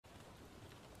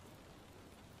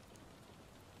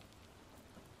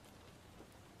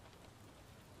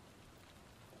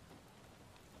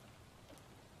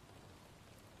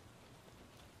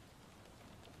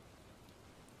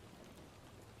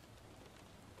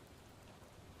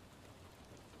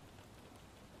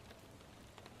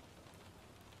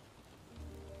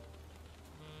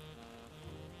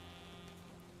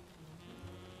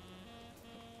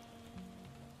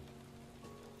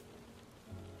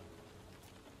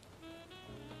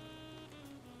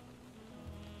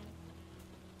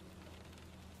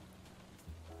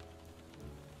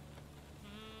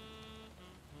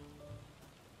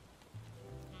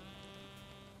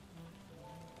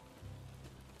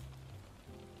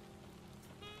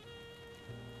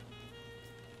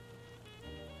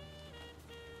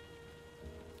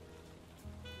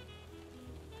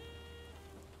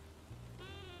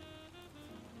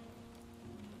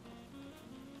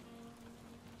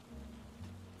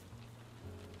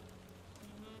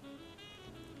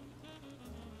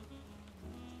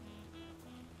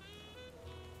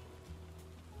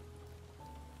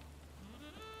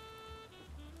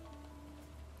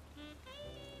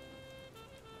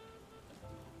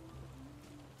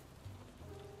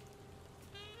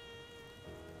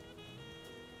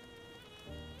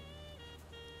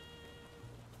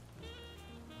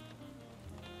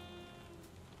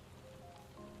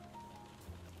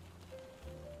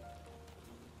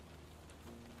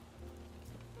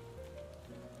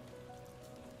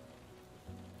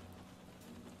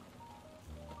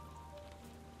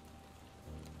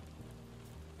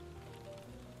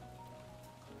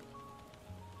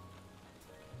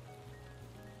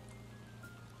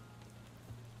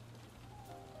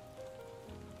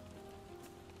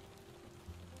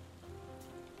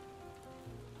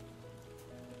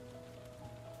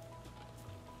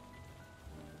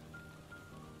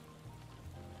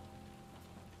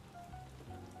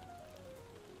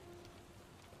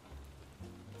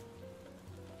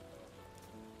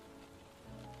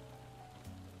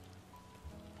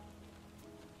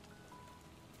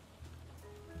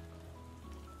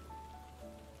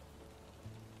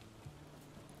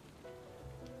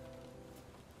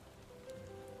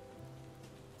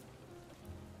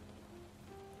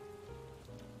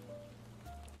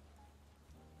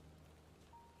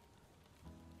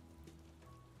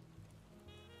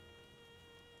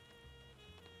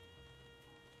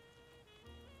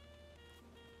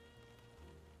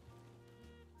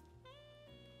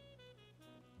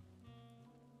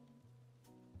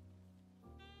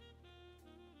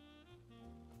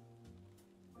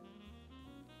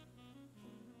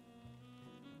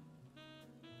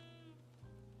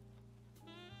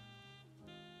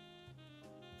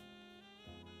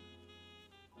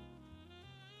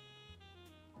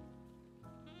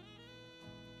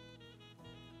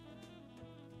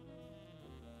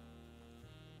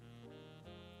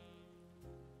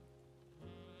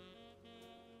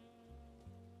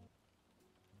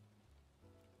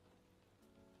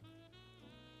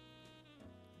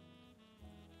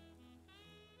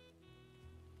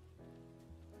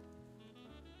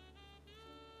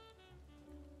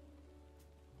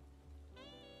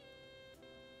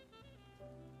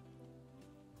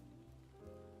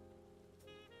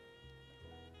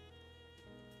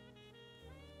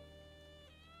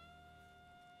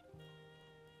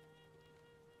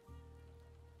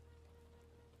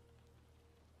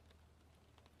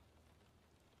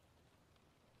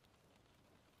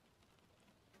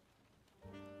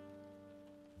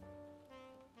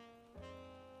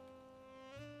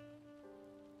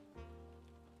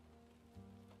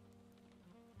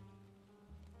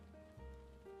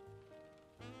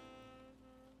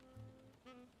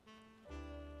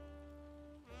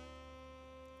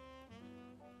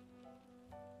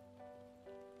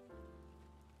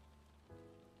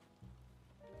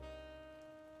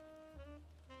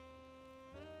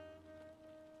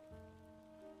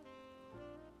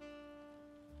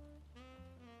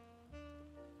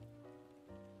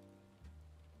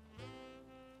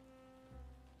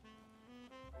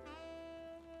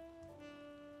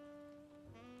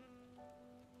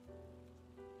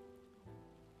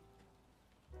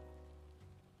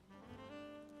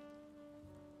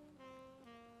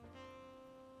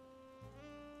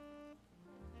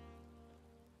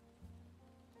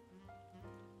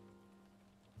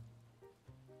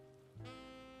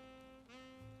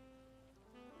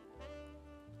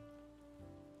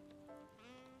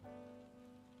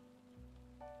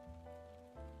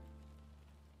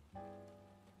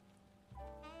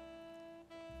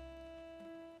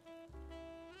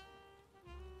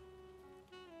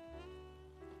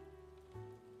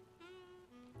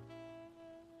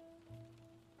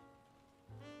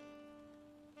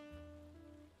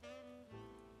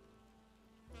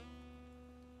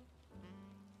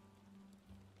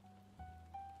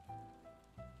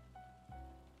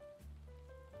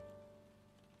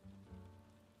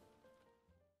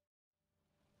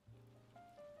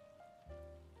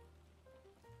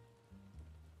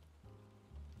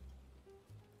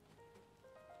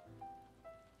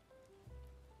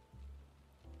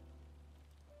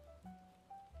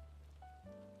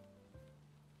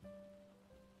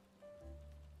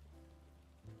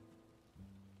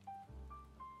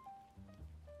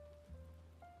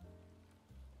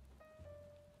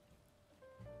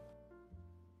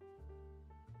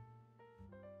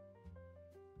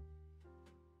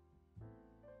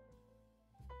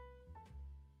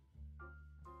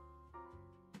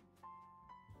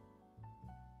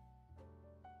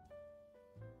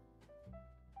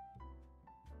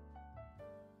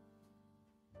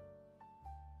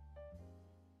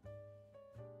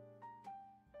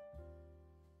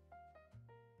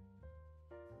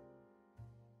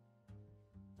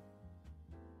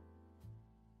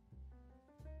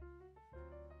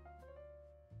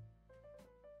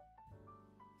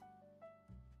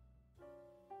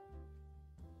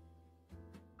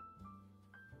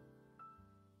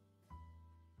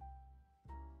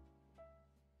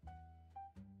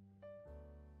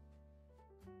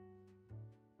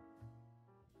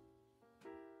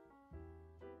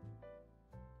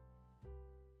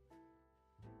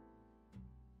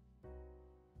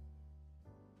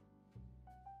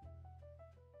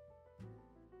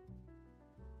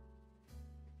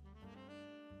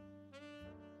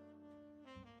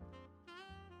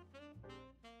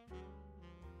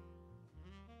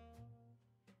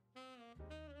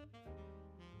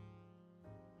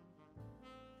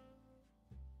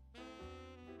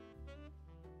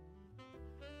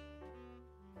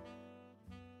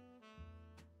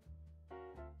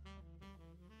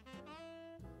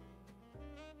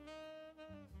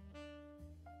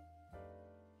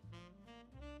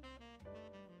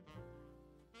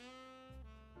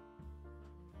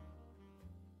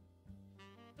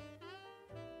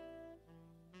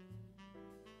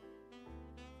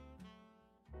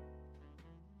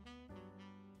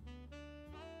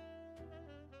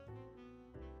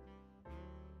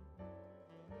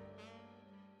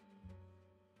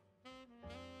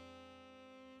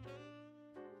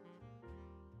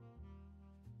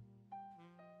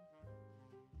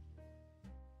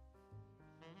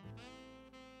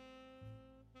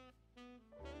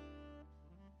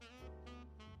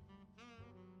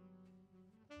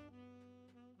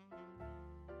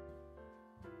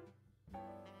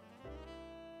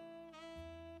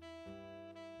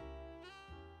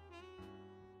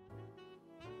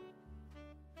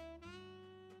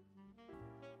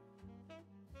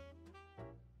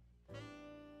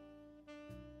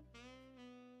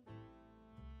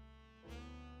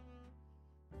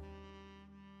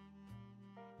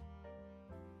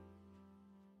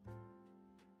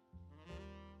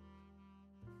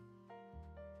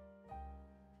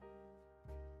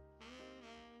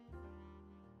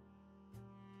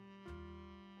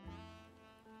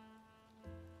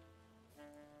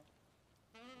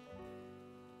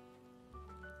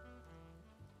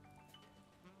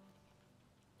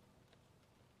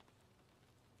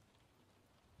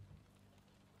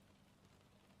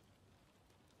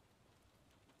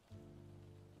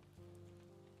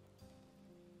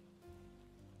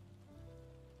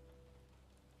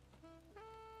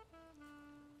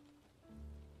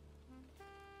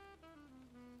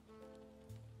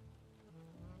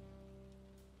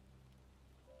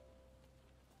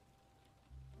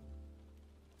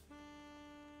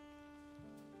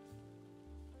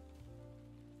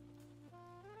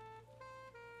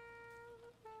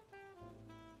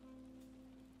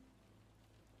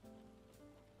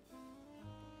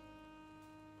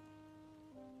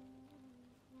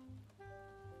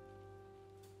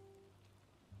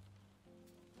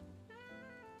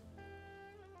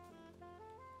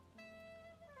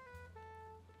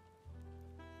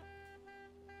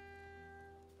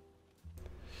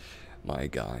My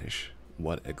gosh,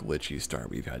 what a glitchy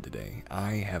start we've had today.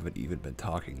 I haven't even been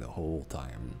talking the whole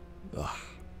time. Ugh.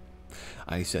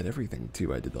 I said everything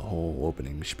too. I did the whole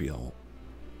opening spiel.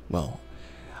 Well,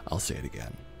 I'll say it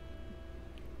again.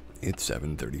 It's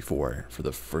 7:34. For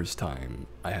the first time,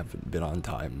 I haven't been on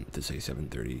time to say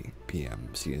 7:30 p.m.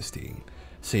 CST.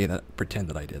 Say that, pretend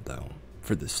that I did though,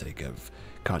 for the sake of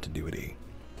continuity.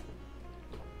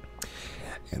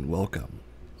 And welcome,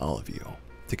 all of you,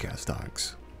 to Cast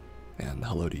Talks. And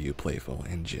hello to you, Playful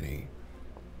and Ginny.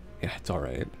 Yeah, it's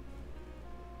alright.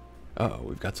 Uh-oh,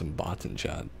 we've got some bots in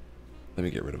chat. Let me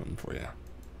get rid of them for you.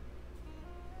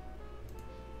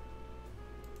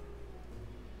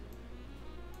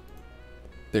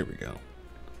 There we go.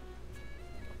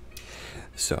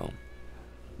 So,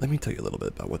 let me tell you a little bit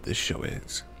about what this show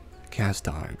is. Cast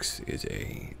Talks is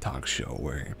a talk show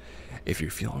where if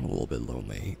you're feeling a little bit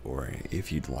lonely, or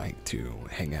if you'd like to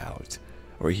hang out,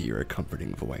 or hear a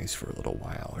comforting voice for a little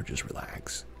while, or just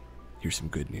relax, hear some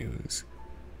good news,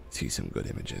 see some good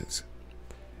images,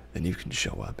 then you can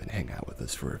show up and hang out with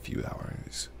us for a few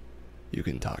hours. You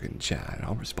can talk and chat, and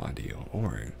I'll respond to you,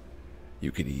 or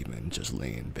you could even just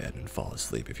lay in bed and fall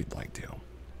asleep if you'd like to.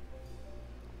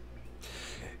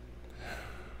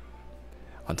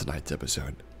 On tonight's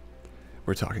episode,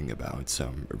 we're talking about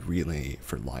some Relay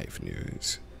for Life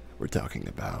news. We're talking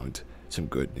about some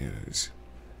good news.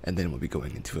 And then we'll be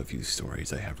going into a few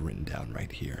stories I have written down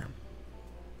right here.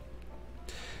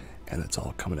 And that's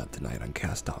all coming up tonight on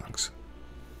Cast Talks.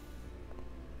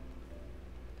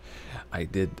 I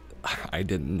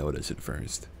didn't notice at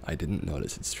first. I didn't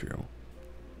notice, it's true.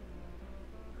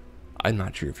 I'm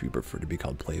not sure if you prefer to be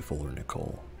called Playful or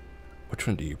Nicole. Which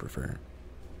one do you prefer?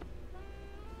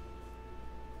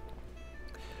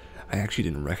 I actually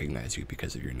didn't recognize you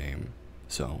because of your name,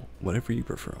 so whatever you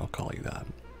prefer, I'll call you that.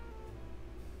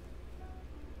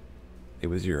 It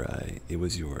was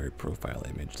your profile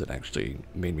image that actually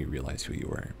made me realize who you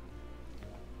were.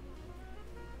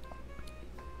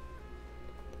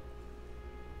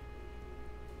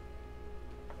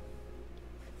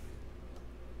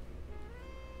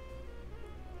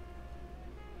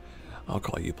 I'll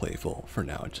call you Playful for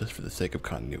now, just for the sake of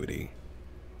continuity,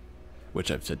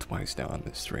 which I've said twice now on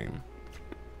this stream.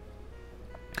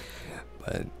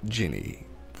 But Ginny,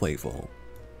 Playful,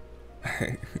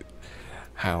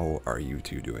 how are you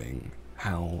two doing?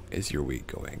 How is your week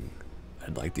going?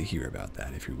 I'd like to hear about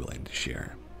that if you're willing to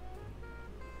share.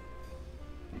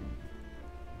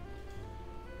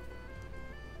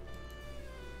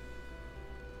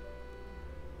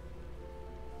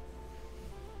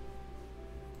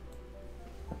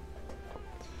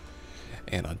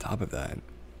 And on top of that,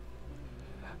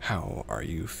 how are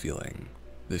you feeling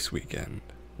this weekend?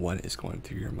 What is going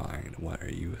through your mind? What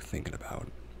are you thinking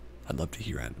about? I'd love to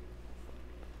hear it.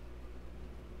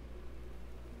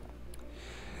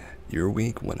 Your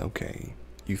week went okay.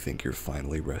 You think you're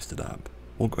finally rested up.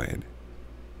 Well, good.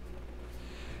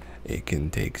 It can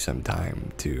take some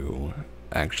time to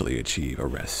actually achieve a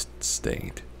rest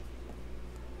state.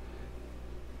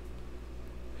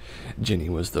 Ginny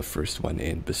was the first one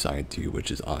in besides you,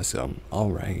 which is awesome.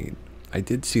 Alright. I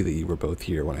did see that you were both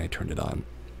here when I turned it on.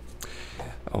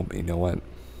 Oh, but you know what?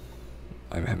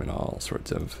 I'm having all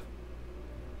sorts of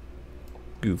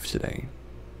goofs today.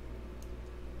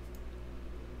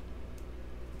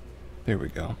 There we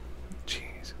go.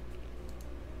 Jeez.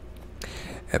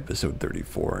 Episode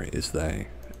 34 is the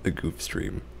goof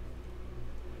stream.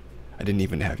 I didn't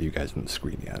even have you guys on the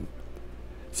screen yet.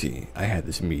 See, I had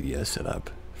this media set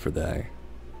up for the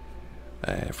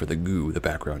goo, the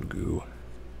background goo.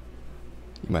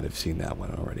 You might have seen that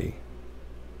one already.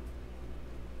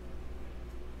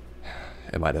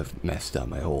 It might have messed up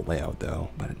my whole layout though,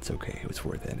 but it's okay, it was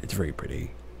worth it. It's very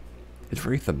pretty. It's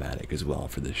very thematic as well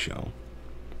for this show.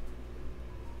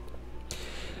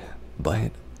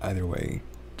 But either way,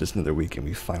 just another weekend,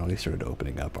 we finally started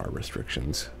opening up our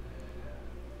restrictions.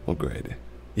 Well, good.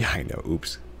 Yeah, I know,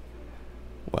 oops.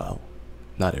 Well,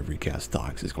 not every Cast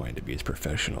Talks is going to be as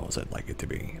professional as I'd like it to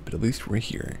be, but at least we're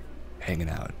here, hanging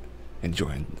out,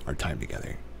 enjoying our time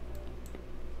together.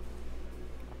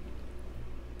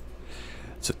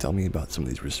 So tell me about some of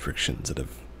these restrictions that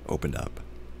have opened up.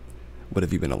 What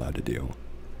have you been allowed to do?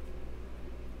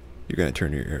 You're gonna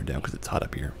turn your air down because it's hot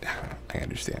up here. I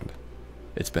understand.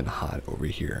 It's been hot over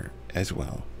here as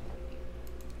well.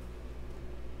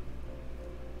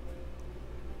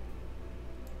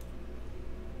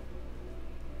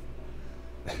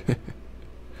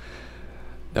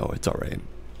 No, it's alright.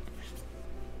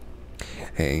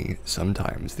 Hey,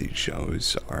 sometimes these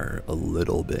shows are a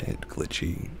little bit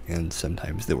glitchy, and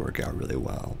sometimes they work out really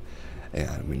well.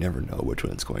 and we never know which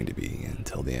one it's going to be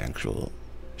until the actual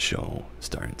show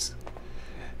starts.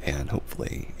 And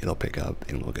hopefully it'll pick up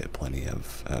and we'll get plenty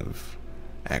of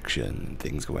action and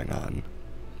things going on.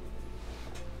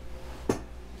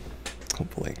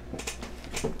 Hopefully.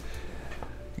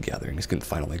 Gatherings can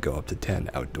finally go up to 10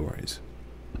 outdoors.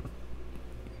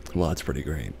 Well, that's pretty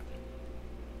great.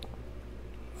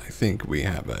 I think we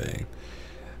have a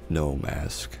no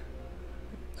mask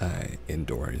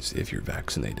indoors if you're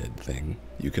vaccinated thing.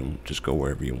 You can just go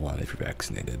wherever you want if you're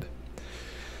vaccinated.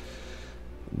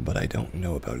 But I don't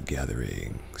know about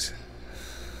gatherings.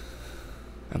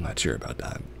 I'm not sure about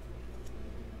that.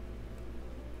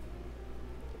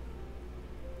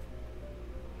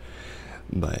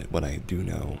 But what I do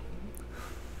know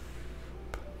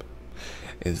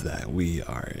is that we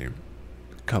are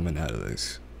coming out of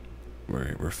this.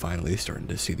 We're finally starting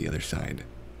to see the other side.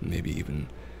 Maybe even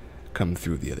come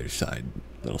through the other side,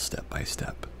 little step by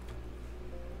step.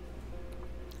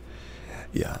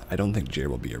 Yeah, I don't think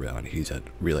Jared will be around. He's at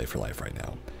Relay for Life right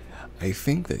now. I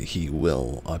think that he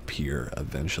will appear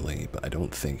eventually, but I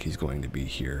don't think he's going to be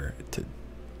here to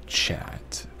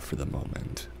chat for the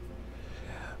moment.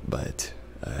 But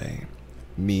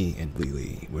me and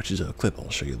Lily, which is a clip I'll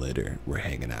show you later, we're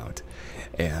hanging out,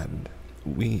 and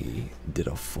we did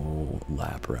a full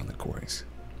lap around the course,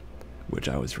 which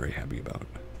I was very happy about.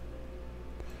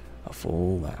 A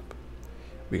full lap.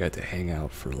 We got to hang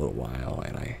out for a little while,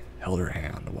 and I held her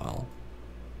hand while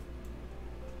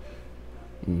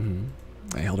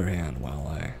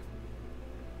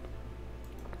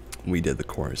we did the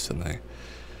course, and it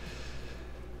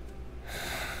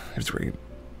was great.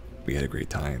 We had a great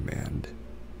time, and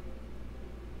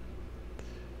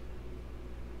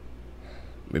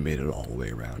we made it all the way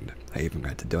around. I even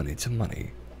got to donate some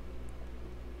money.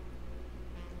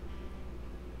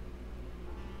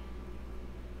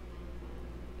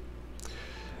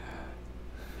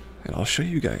 And I'll show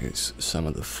you guys some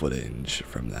of the footage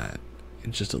from that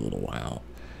in just a little while.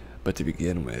 But to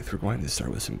begin with, we're going to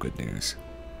start with some good news.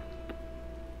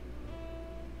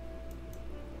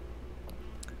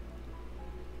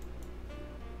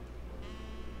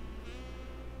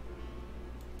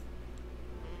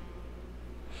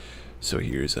 So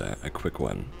here's a quick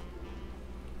one.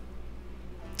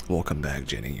 Welcome back,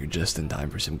 Jenny. You're just in time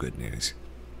for some good news.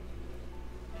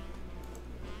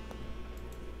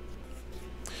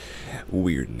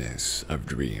 Weirdness of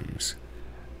dreams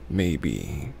may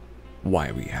be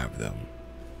why we have them,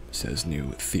 says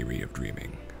new theory of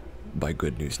dreaming by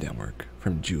Good News Network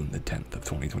from June the 10th of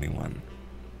 2021.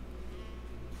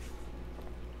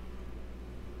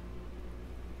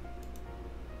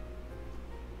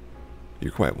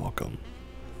 You're quite welcome.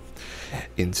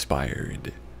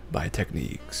 Inspired by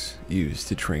techniques used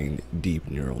to train deep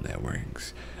neural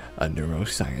networks, a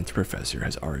neuroscience professor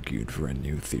has argued for a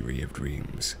new theory of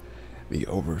dreams, the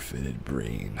overfitted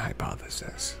brain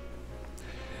hypothesis.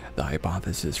 The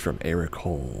hypothesis from Eric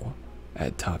Hole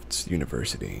at Tufts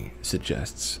University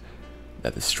suggests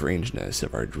that the strangeness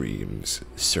of our dreams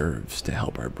serves to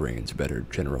help our brains better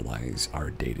generalize our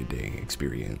day-to-day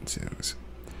experiences.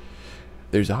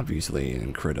 There's obviously an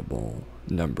incredible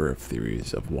number of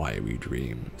theories of why we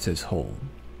dream, says Hole.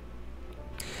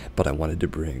 But I wanted to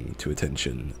bring to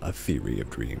attention a theory of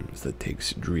dreams that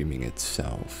takes dreaming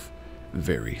itself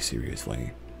very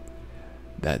seriously.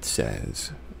 That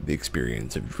says the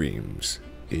experience of dreams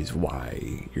is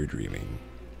why you're dreaming.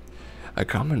 A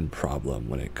common problem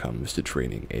when it comes to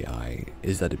training AI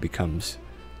is that it becomes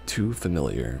too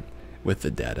familiar with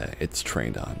the data it's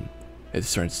trained on. It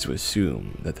starts to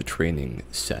assume that the training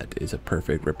set is a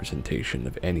perfect representation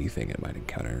of anything it might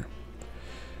encounter.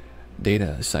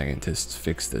 Data scientists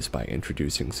fix this by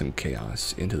introducing some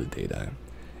chaos into the data.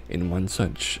 In one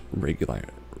such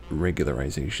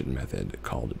regularization method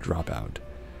called dropout,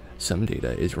 some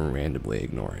data is randomly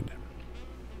ignored.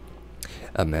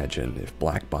 Imagine if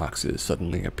black boxes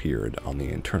suddenly appeared on the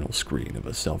internal screen of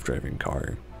a self-driving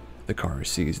car. The car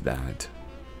sees that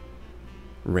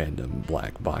random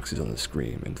black boxes on the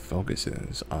screen and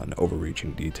focuses on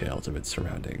overreaching details of its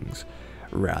surroundings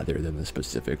rather than the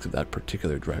specifics of that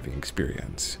particular driving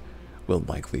experience. Will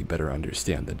likely better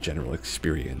understand the general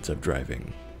experience of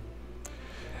driving.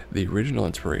 The original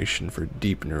inspiration for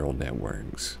deep neural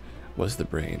networks was the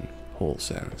brain, Hole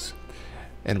says,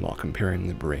 and while comparing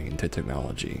the brain to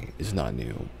technology is not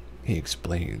new, he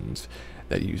explains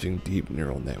that using deep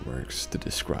neural networks to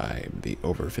describe the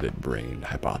overfitted brain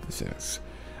hypothesis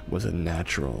was a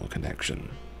natural connection.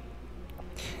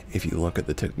 If you look at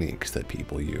the techniques that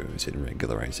people use in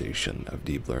regularization of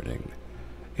deep learning,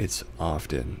 it's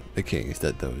often the case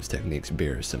that those techniques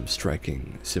bear some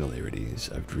striking similarities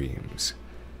of dreams.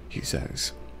 he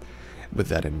says. With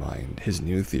that in mind, his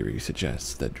new theory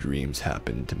suggests that dreams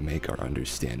happen to make our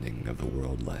understanding of the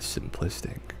world less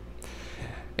simplistic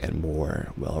and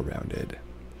more well-rounded,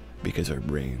 because our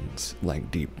brains,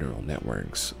 like deep neural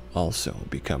networks, also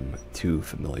become too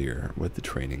familiar with the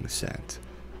training set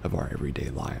of our everyday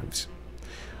lives.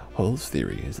 Hull's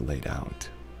theory is laid out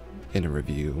in a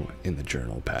review in the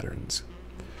journal Patterns.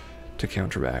 To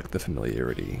counteract the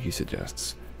familiarity, he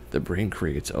suggests, the brain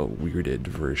creates a weirded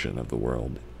version of the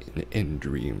world in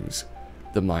dreams,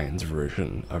 the mind's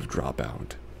version of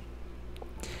dropout.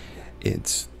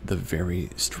 It's the very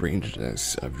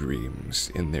strangeness of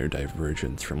dreams in their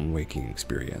divergence from waking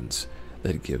experience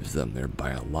that gives them their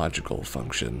biological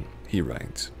function, he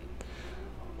writes.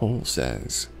 Hull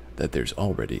says that there's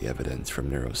already evidence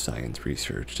from neuroscience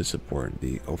research to support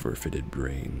the overfitted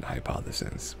brain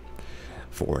hypothesis.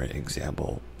 For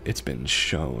example, it's been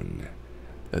shown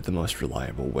that the most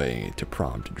reliable way to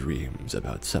prompt dreams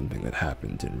about something that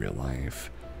happened in real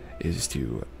life is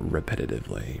to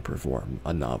repetitively perform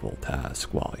a novel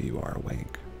task while you are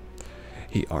awake.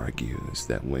 He argues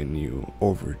that when you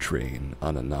overtrain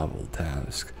on a novel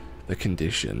task, the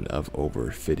condition of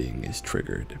overfitting is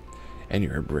triggered, and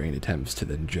your brain attempts to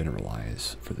then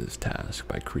generalize for this task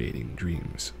by creating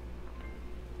dreams.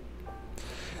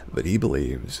 But he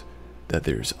believes that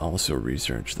there's also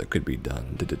research that could be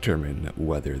done to determine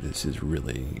whether this is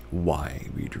really why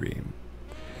we dream.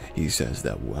 He says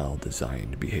that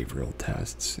well-designed behavioral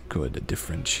tests could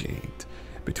differentiate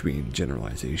between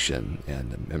generalization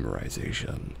and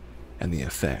memorization, and the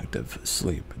effect of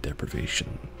sleep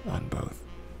deprivation on both.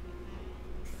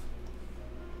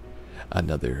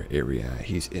 Another area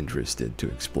he's interested to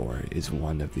explore is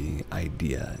one of the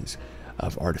ideas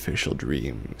of artificial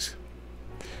dreams.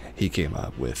 He came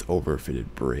up with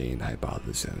overfitted brain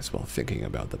hypothesis while thinking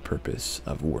about the purpose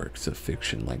of works of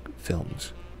fiction like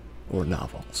films or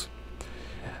novels.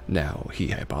 Now he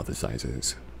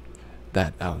hypothesizes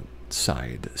that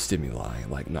outside stimuli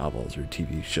like novels or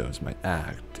TV shows might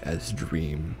act as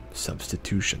dream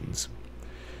substitutions,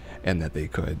 and that they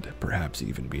could perhaps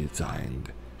even be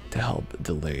designed to help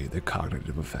delay the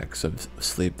cognitive effects of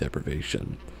sleep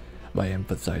deprivation by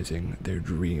emphasizing their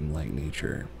dream-like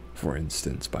nature, for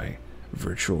instance by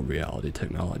virtual reality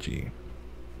technology.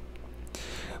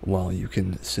 While you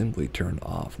can simply turn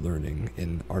off learning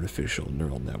in artificial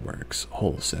neural networks,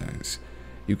 Hull says,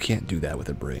 you can't do that with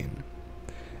a brain.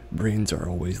 Brains are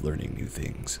always learning new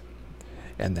things,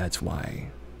 and that's why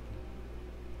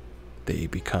they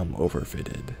become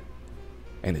overfitted,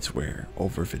 and it's where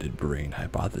overfitted brain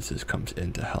hypothesis comes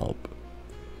in to help.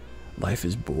 Life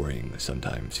is boring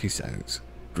sometimes, he says.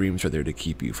 Dreams are there to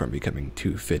keep you from becoming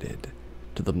too fitted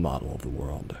to the model of the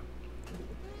world.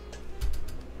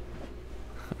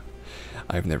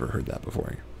 I've never heard that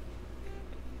before.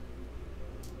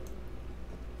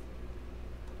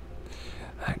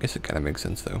 I guess it kind of makes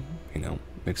sense though,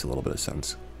 makes a little bit of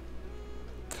sense.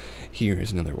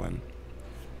 Here's another one.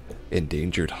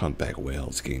 Endangered humpback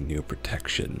whales gain new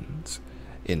protections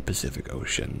in Pacific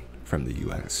Ocean from the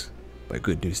U.S. by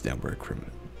Good News Network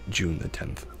from June the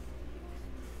 10th.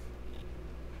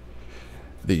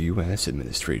 The U.S.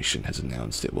 administration has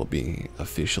announced it will be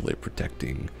officially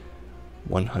protecting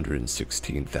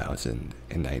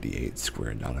 116,098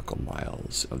 square nautical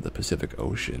miles of the Pacific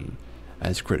Ocean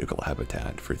as critical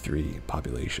habitat for 3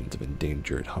 populations of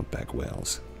endangered humpback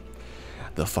whales.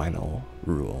 The final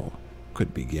rule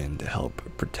could begin to help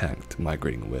protect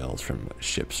migrating whales from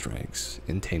ship strikes,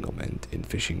 entanglement in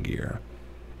fishing gear,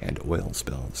 and oil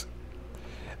spills.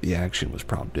 The action was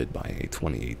prompted by a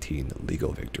 2018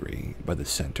 legal victory by the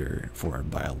Center for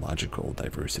Biological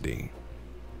Diversity,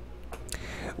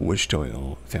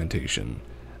 Wichita Foundation,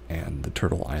 and the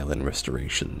Turtle Island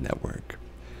Restoration Network,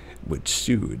 which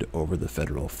sued over the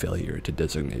federal failure to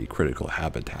designate critical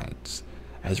habitats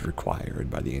as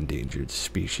required by the Endangered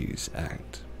Species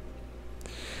Act.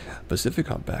 Pacific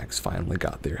humpbacks finally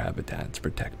got their habitats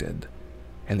protected,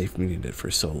 and they've needed it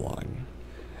for so long.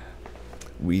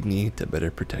 We need to better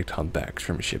protect humpbacks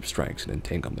from ship strikes and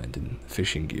entanglement in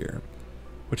fishing gear,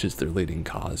 which is their leading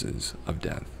causes of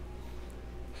death,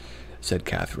 said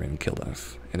Catherine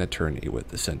Kilduff, an attorney with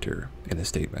the center, in a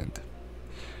statement.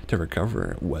 To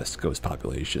recover West Coast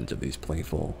populations of these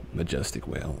playful, majestic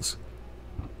whales,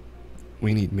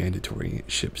 we need mandatory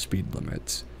ship speed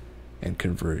limits and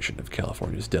conversion of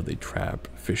California's deadly trap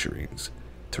fisheries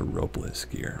to ropeless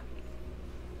gear.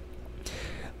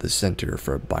 The Center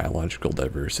for Biological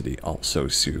Diversity also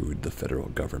sued the federal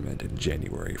government in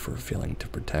January for failing to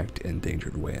protect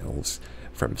endangered whales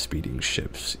from speeding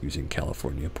ships using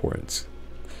California ports.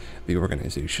 The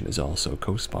organization is also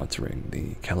co-sponsoring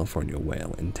the California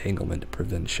Whale Entanglement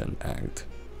Prevention Act,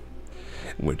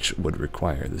 which would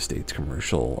require the state's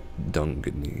commercial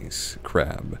Dungeness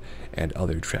crab and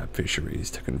other trap fisheries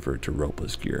to convert to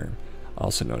ropeless gear,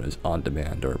 also known as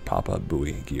on-demand or pop-up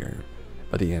buoy gear,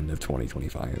 by the end of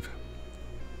 2025.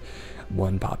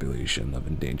 One population of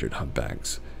endangered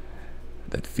humpbacks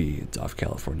that feeds off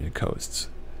California coasts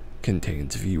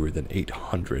contains fewer than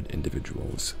 800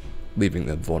 individuals, leaving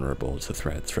them vulnerable to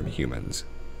threats from humans.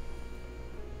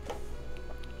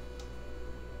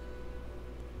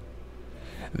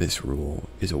 This rule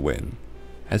is a win,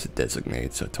 as it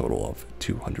designates a total of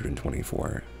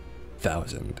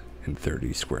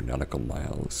 224,030 square nautical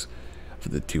miles for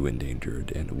the 2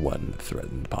 endangered and 1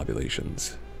 threatened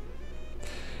populations.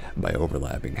 By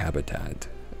overlapping habitat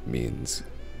means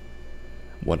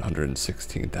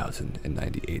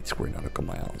 116,098 square nautical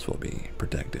miles will be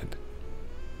protected.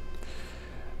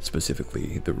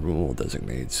 Specifically, the rule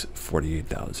designates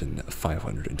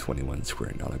 48,521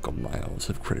 square nautical miles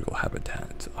of critical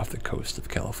habitat off the coast of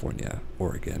California,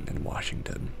 Oregon, and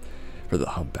Washington for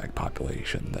the humpback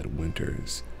population that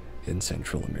winters in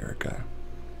Central America.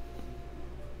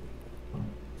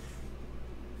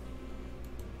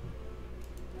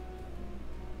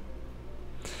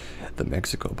 The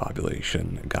Mexico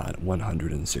population got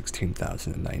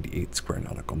 116,098 square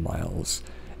nautical miles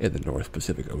in the North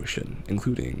Pacific Ocean,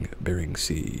 including Bering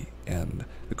Sea and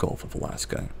the Gulf of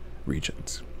Alaska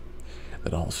regions.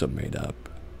 That also made up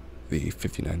the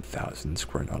 59,000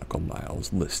 square nautical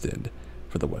miles listed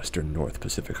for the Western North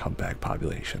Pacific humpback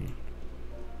population.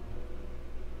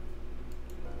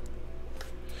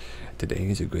 Today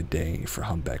is a good day for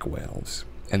humpback whales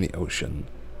and the ocean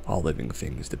all living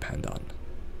things depend on,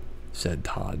 said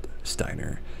Todd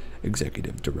Steiner,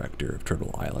 Executive Director of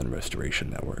Turtle Island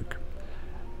Restoration Network.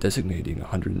 Designating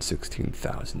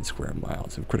 116,000 square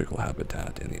miles of critical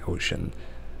habitat in the ocean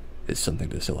is something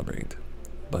to celebrate,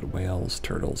 but whales,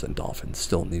 turtles, and dolphins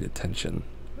still need attention,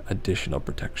 additional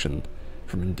protection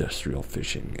from industrial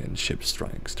fishing and ship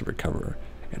strikes to recover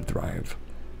and thrive,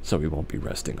 so we won't be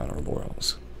resting on our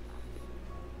laurels.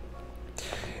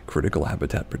 Critical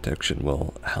habitat protection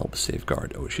will help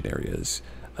safeguard ocean areas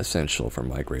essential for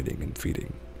migrating and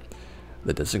feeding.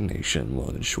 The designation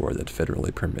will ensure that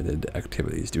federally permitted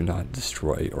activities do not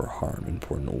destroy or harm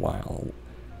important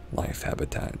wildlife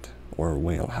habitat or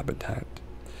whale habitat.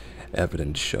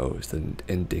 Evidence shows that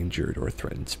endangered or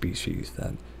threatened species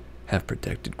that have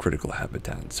protected critical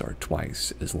habitats are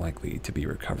twice as likely to be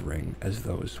recovering as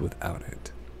those without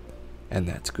it. And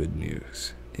that's good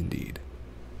news, indeed.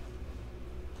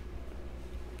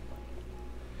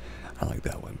 I like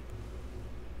that one.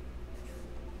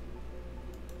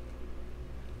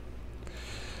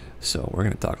 So we're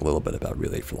going to talk a little bit about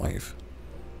Relay for Life.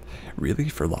 Relay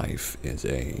for Life is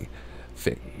a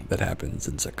thing that happens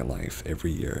in Second Life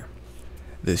every year.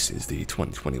 This is the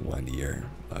 2021 year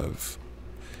of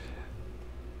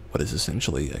what is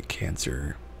essentially a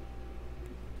cancer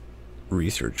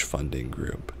research funding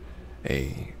group,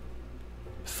 a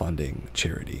funding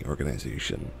charity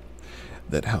organization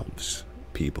that helps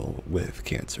people with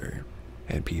cancer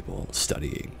and people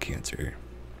studying cancer.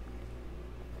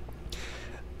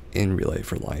 In Relay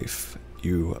for Life,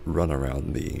 you run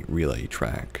around the relay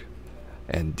track,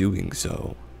 and doing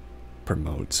so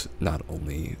promotes not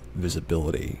only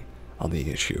visibility on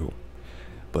the issue,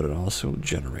 but it also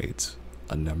generates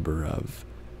a number of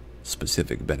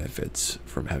specific benefits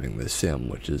from having the sim,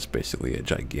 which is basically a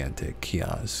gigantic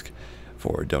kiosk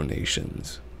for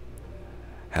donations,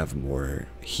 have more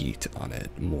heat on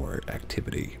it, more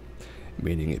activity,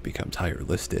 meaning it becomes higher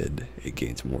listed, it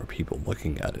gains more people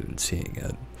looking at it and seeing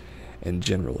it, and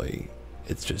generally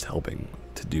it's just helping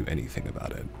to do anything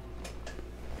about it.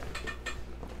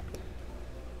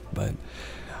 But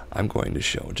I'm going to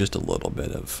show just a little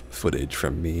bit of footage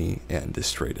from me and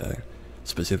Estrada,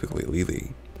 specifically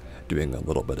Lily, doing a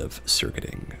little bit of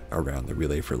circuiting around the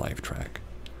Relay for Life track.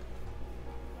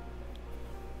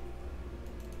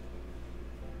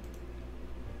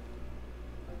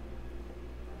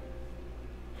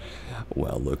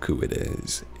 Well, look who it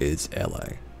is. It's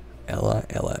Ella. Ella.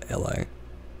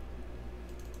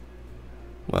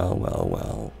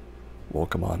 Well.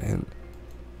 Welcome on in.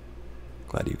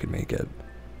 Glad you could make it.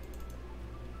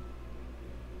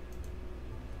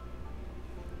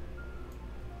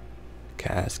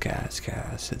 Cass.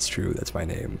 It's true, that's my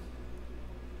name.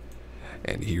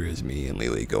 And here is me and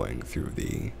Lily going through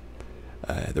the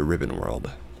ribbon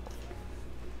world.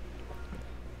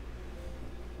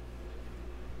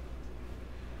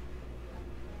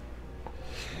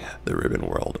 The ribbon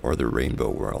world, or the rainbow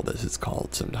world as it's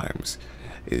called sometimes,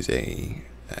 is a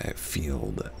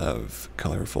field of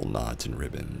colorful knots and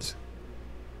ribbons.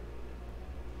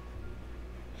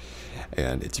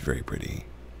 And it's very pretty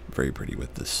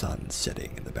with the sun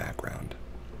setting in the background.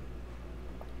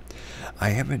 I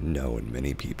haven't known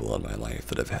many people in my life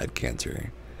that have had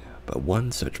cancer, but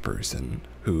one such person,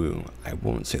 who I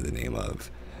won't say the name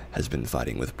of, has been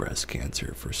fighting with breast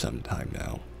cancer for some time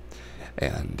now.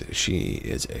 And she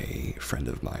is a friend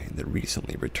of mine that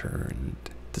recently returned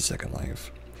to Second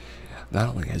Life. Not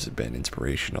only has it been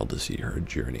inspirational to see her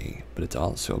journey, but it's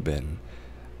also been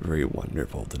very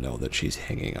wonderful to know that she's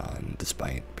hanging on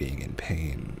despite being in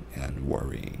pain and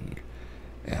worrying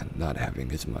and not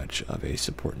having as much of a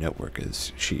support network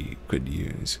as she could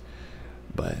use.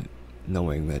 But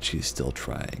knowing that she's still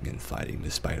trying and fighting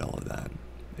despite all of that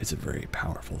is a very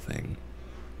powerful thing.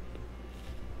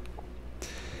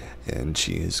 And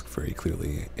she is very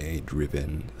clearly a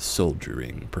driven,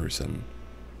 soldiering person.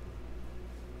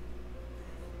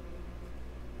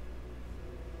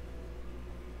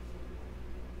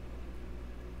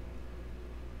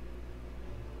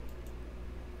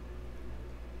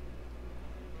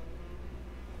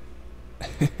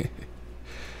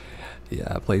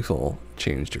 Yeah, Playful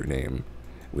changed her name,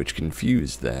 which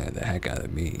confused the heck out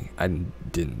of me. I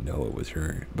didn't know it was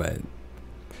her, but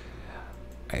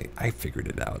I figured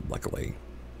it out, luckily.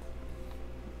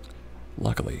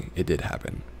 Luckily, it did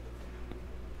happen.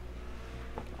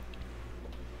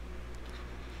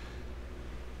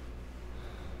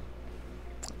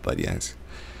 But yes,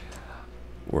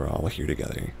 we're all here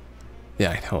together.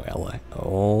 Yeah, I know, Ella.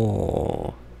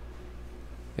 Oh.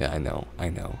 Yeah, I know.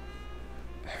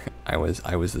 I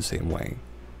was the same way.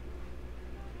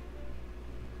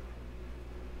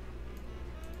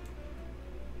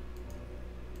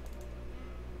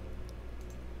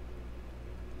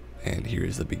 And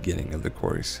here's the beginning of the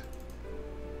course.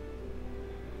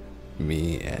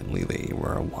 Me and Lily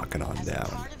were walking on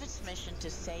down.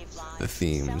 The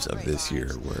themes of this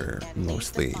year were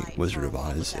mostly Wizard of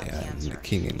Oz and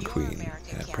King and Queen,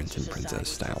 Prince and Princess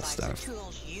style stuff.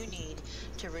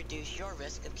 To reduce your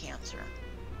risk of cancer.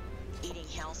 Eating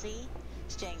healthy,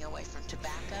 staying away from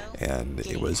tobacco, and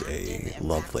it was a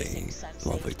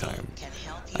lovely time.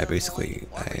 I basically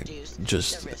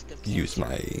just used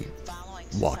my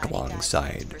walk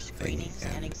alongside thing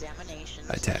and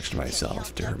attached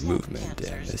myself to her movement,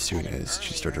 and as soon as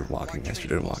she started walking, I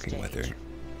started walking with her.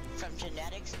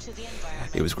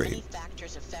 It was great.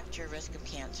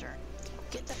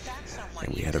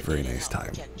 And we had a very nice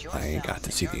time. I got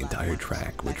to see the entire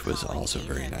track, which was also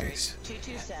very nice.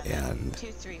 And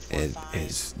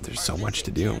there's so much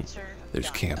to do.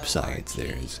 There's campsites,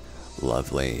 there's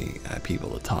lovely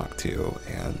people to talk to,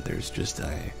 and there's just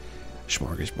a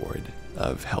smorgasbord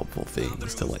of helpful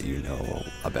things to let you know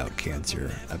about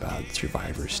cancer, about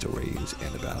survivor stories,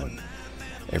 and about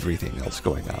everything else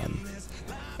going on.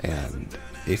 And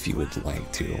if you would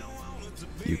like to,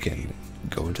 you can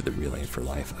go into the Relay for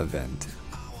Life event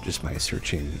just by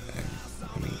searching, and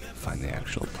let me find the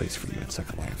actual place for you in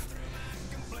Second Life.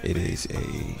 It is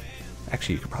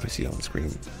actually, you can probably see it on the screen.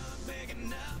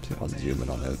 So I'll zoom in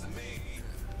on it.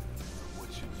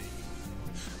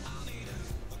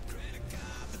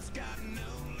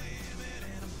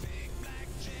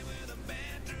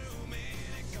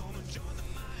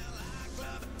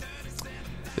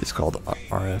 It's called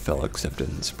RFL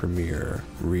Acceptance Premier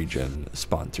Region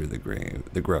Sponsor the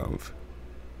Grove.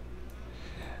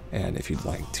 And if you'd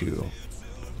like to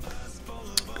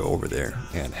go over there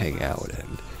and hang out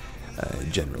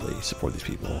and generally support these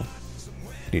people,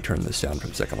 and you turn the sound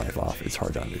from Second Life off, it's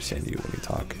hard to understand you when you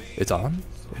talk. It's on?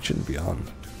 It shouldn't be on.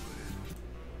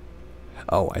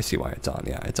 Oh, I see why it's on.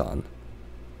 Yeah, it's on.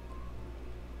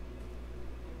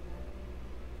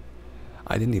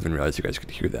 I didn't even realize you guys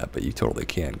could hear that, but you totally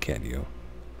can you?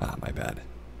 Ah, my bad.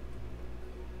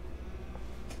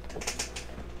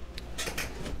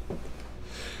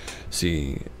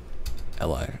 See,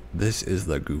 Ella, this is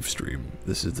the Goof stream.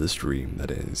 This is the stream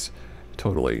that is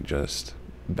totally just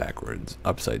backwards,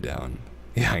 upside down.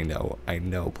 Yeah, I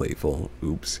know, Playful.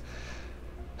 Oops.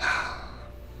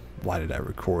 Why did I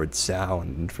record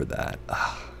sound for that?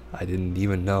 I didn't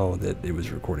even know that it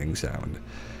was recording sound.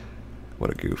 What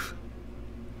a goof.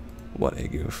 What a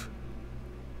goof.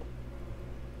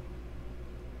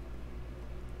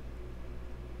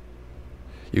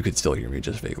 You could still hear me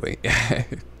just vaguely.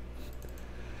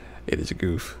 It is a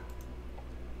goof.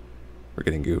 We're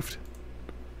getting goofed.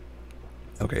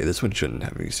 Okay, this one shouldn't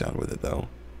have any sound with it though.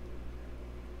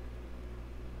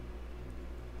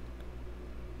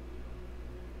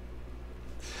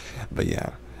 But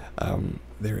yeah,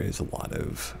 there is a lot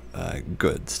of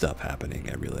good stuff happening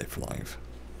at Relay for Life.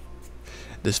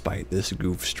 despite this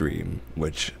Goof stream,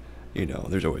 which, you know,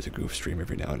 there's always a Goof stream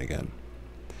every now and again,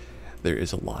 there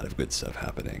is a lot of good stuff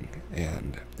happening,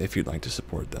 and if you'd like to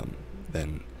support them,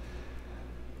 then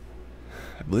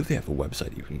I believe they have a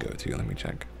website you can go to. Let me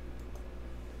check.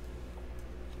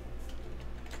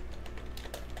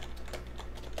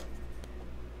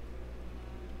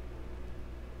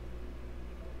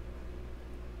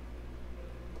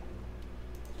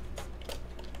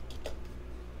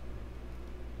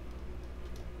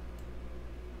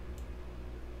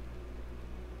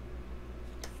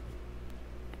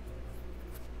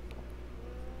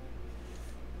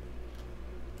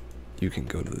 You can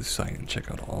go to the site and check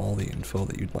out all the info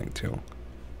that you'd like to.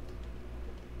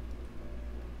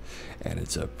 And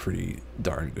it's a pretty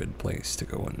darn good place to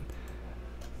go and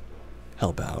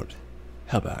help out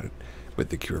with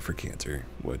the cure for cancer,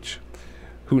 which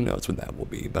who knows when that will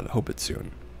be, but I hope it's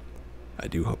soon. I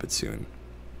do hope it's soon.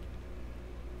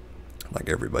 Like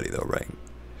everybody though, right?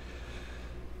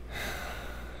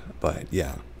 But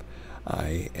yeah,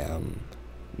 I am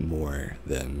more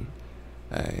than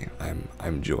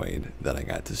I'm joyed that I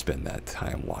got to spend that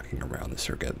time walking around the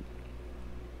circuit.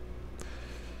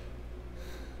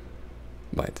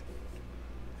 But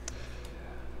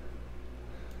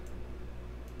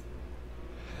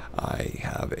I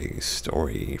have a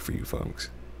story for you folks.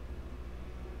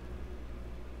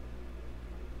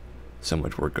 So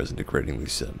much work goes into creating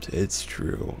these sims. It's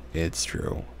true. It's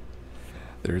true.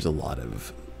 There's a lot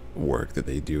of work that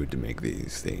they do to make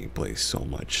these. They place so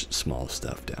much small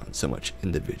stuff down. So much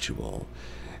individual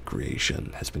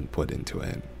creation has been put into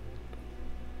it.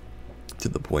 To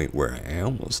the point where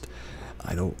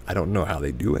I don't know how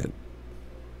they do it.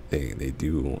 They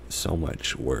do so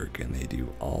much work and they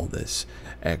do all this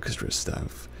extra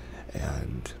stuff,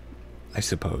 and I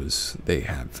suppose they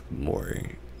have more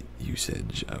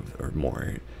usage of, or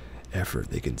more effort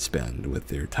they can spend with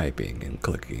their typing and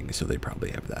clicking, so they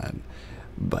probably have that.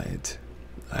 But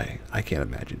I can't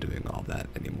imagine doing all that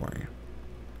anymore.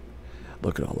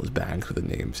 Look at all those bags with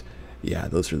the names. Yeah,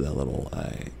 those are the little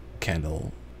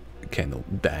candle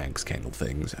bags, candle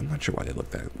things. I'm not sure why they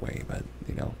look that way, but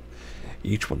you know,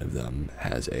 each one of them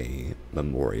has a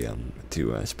memoriam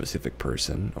to a specific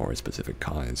person or a specific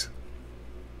cause.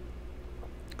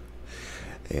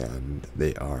 And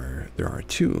there are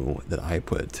two that I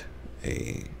put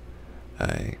in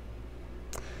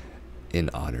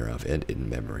honor of and in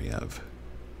memory of.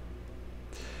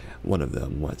 One of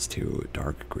them was to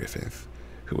Dark Griffith,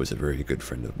 who was a very good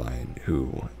friend of mine,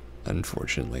 who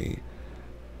unfortunately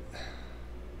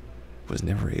was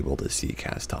never able to see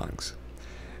Cast Talks,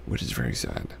 which is very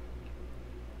sad.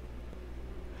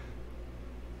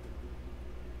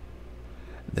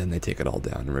 Then they take it all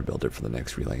down and rebuild it for the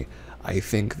next relay. I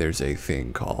think there's a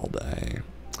thing called a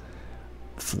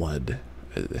flood,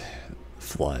 the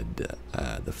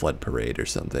flood parade or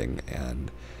something,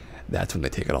 and that's when they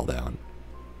take it all down.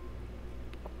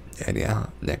 And yeah,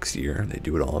 next year they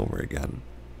do it all over again.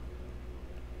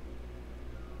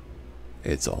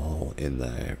 It's all in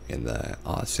the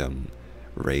awesome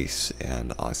race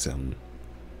and awesome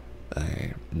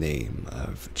name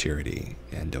of charity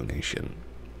and donation.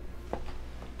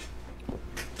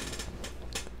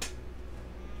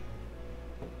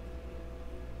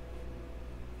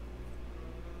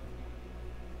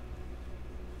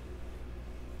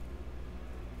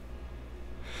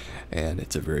 And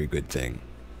it's a very good thing.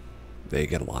 They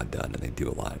get a lot done and they do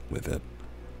a lot with it.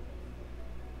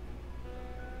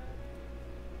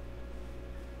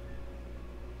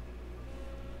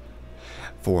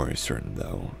 For certain,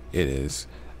 though, it is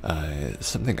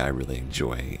something I really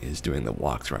enjoy is doing the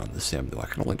walks around the sim, though I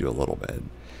can only do a little bit.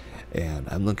 And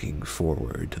I'm looking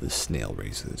forward to the snail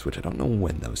races, which I don't know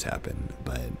when those happen,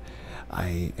 but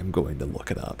I am going to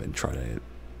look it up and try to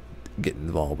get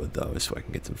involved with those so I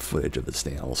can get some footage of the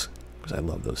snails, because I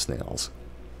love those snails.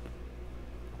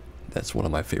 That's one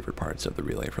of my favorite parts of the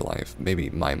Relay for Life, maybe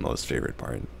my most favorite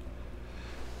part.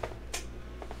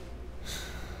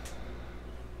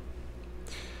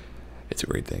 It's a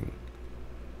great thing.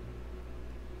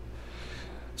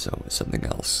 So something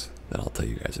else that I'll tell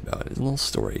you guys about is a little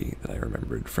story that I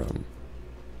remembered from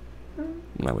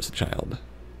when I was a child.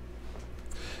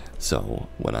 So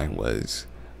when I was,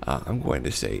 I'm going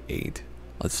to say 8,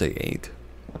 let's say 8.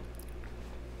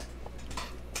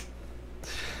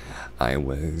 I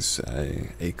was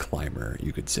a climber,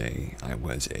 you could say. I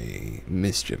was a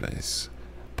mischievous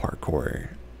parkour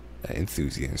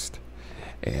enthusiast.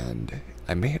 And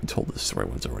I may have told this story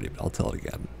once already, but I'll tell it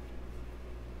again.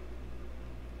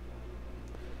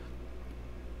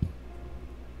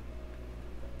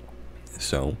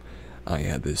 So, I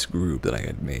had this group that I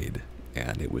had made,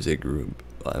 and it was a group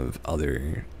of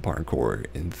other parkour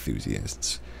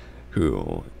enthusiasts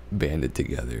who banded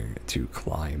together to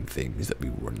climb things that we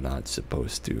were not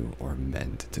supposed to or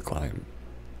meant to climb.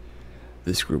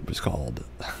 This group was called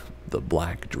the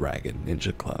Black Dragon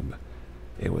Ninja Club.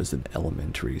 It was an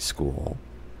elementary school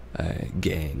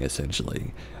gang,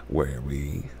 essentially, where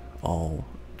we all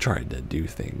tried to do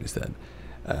things that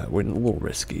were a little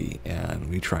risky, and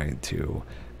we tried to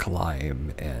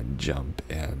climb and jump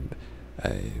and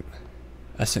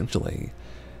essentially,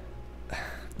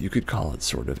 you could call it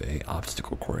sort of a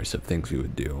obstacle course of things we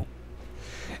would do.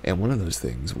 And one of those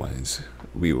things was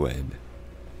we would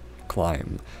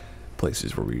climb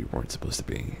places where we weren't supposed to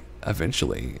be.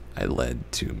 Eventually, I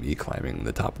led to me climbing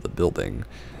the top of the building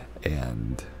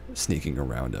and sneaking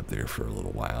around up there for a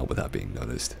little while without being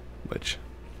noticed, which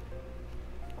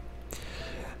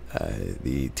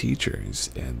the teachers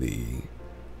and the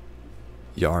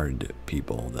yard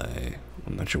people,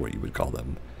 I'm not sure what you would call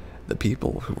them, the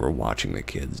people who were watching the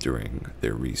kids during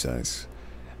their recess,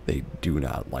 they do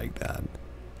not like that.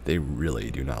 They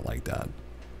really do not like that.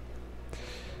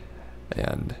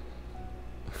 And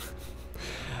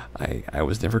I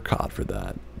was never caught for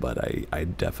that, but I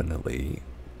definitely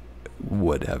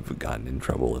would have gotten in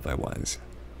trouble if I was.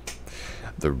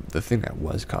 The thing I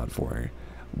was caught for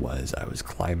was I was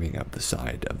climbing up the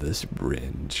side of this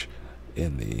bridge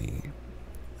in the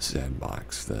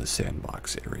sandbox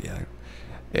area,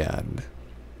 and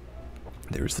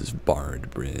there's this barred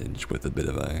bridge with a bit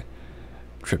of a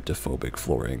tryptophobic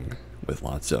flooring with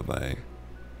lots of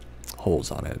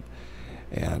holes on it,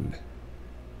 and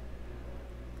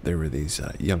there were these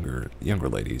younger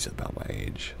ladies about my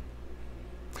age,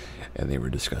 and they were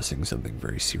discussing something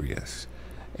very serious,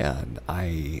 and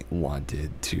I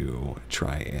wanted to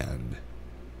try and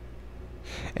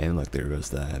look, there goes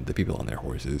the people on their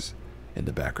horses in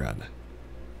the background,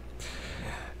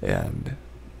 and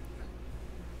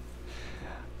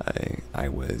I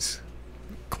was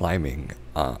climbing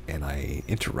and I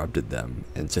interrupted them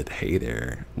and said hey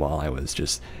there while I was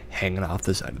just hanging off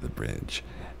the side of the bridge,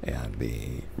 and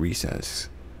the recess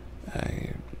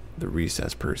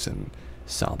person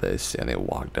saw this, and they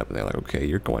walked up and they're like, okay,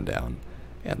 you're going down,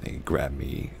 and they grabbed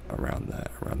me around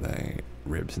the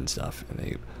ribs and stuff, and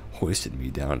they hoisted me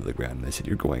down to the ground, and they said,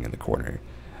 you're going in the corner.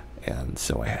 And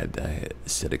so I had to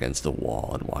sit against the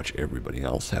wall and watch everybody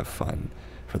else have fun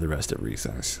for the rest of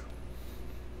recess.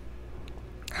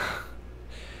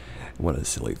 What a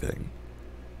silly thing.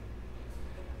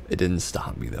 It didn't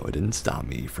stop me, though. It didn't stop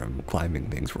me from climbing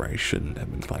things where I shouldn't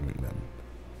have been climbing them.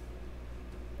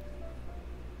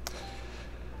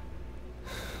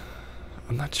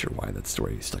 I'm not sure why that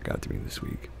story stuck out to me this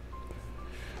week,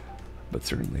 but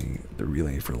certainly the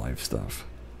Relay for Life stuff.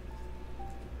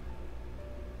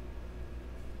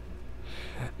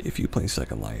 If you play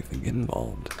Second Life, then get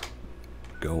involved.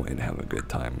 Go and have a good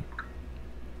time.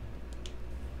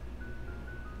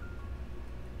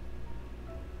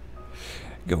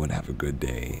 Go and have a good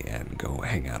day and go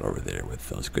hang out over there with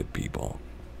those good people.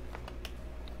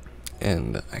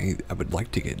 And I would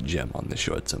like to get Jem on the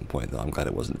show at some point, though. I'm glad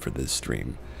it wasn't for this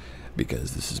stream,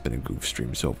 because this has been a Goof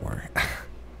stream so far.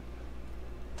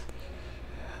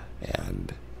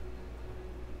 And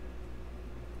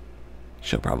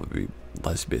she'll probably be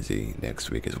less busy next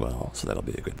week as well, so that'll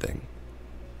be a good thing.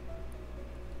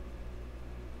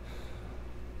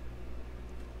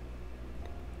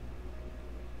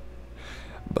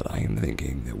 But I am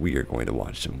thinking that we are going to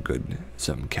watch some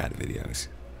cat videos.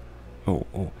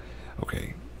 Oh,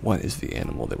 okay. What is the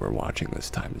animal that we're watching this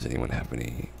time? Does anyone have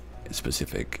any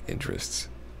specific interests?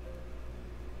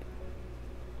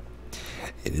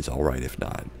 It is alright if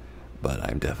not, but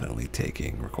I'm definitely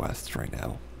taking requests right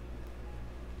now.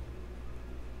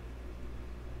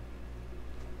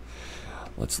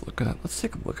 Let's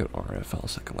take a look at RFL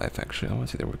Second Life, actually. I want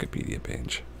to see their Wikipedia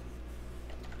page.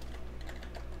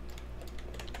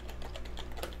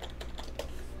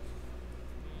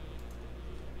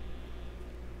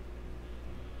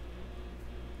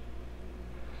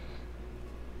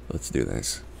 Let's do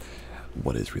this.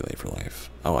 What is Relay for Life?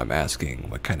 Oh, I'm asking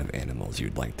what kind of animals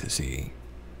you'd like to see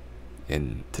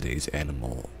in today's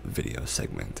animal video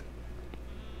segment.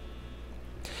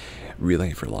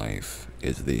 Relay for Life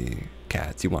is the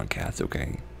cats. You want cats,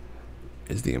 okay?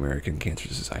 Is the American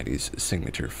Cancer Society's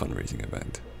signature fundraising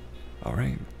event.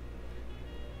 Alright.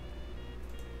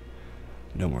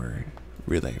 No more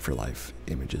Relay for Life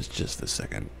images just a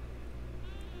second.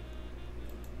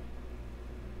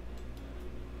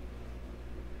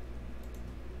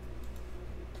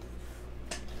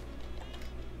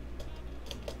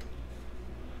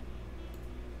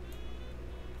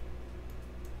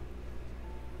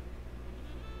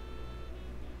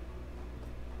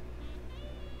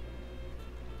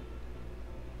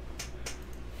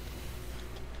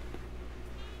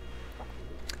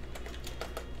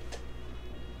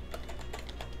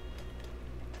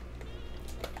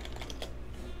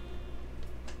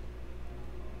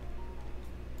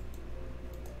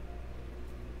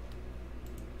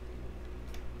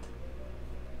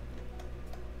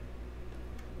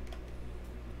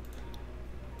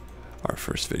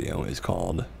 first video is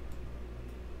called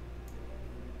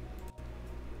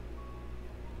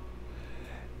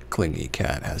Clingy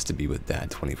Cat Has to Be with Dad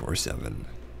 24/7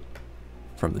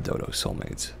 from the Dodo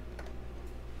Soulmates.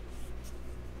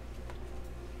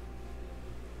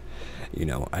 You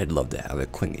know, I'd love to have a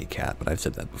clingy cat, but I've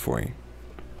said that before.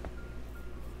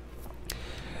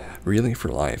 Relay for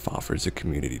Life offers a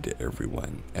community to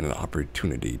everyone and an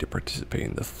opportunity to participate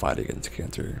in the fight against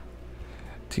cancer.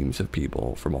 Teams of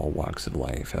people from all walks of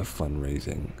life have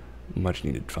fundraising, much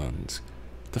needed funds,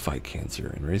 to fight cancer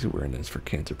and raise awareness for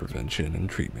cancer prevention and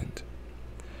treatment.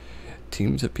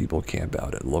 Teams of people camp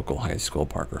out at local high school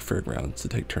park or fairgrounds to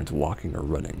take turns walking or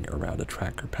running around a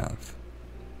track or path.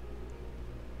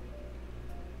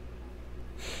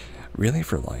 Relay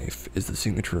for Life is the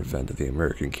signature event of the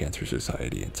American Cancer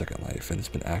Society and Second Life, and has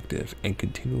been active and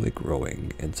continually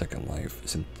growing in Second Life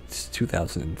since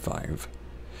 2005.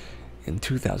 In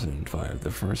 2005, the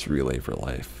first Relay for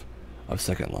Life of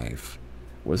Second Life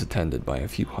was attended by a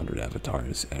few hundred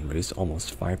avatars and raised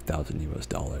almost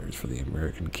 $5,000 for the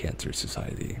American Cancer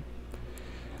Society.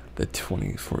 The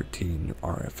 2014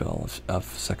 RFL of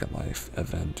Second Life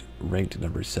event ranked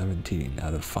number 17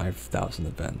 out of 5,000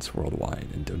 events worldwide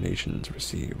in donations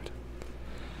received.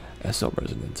 SL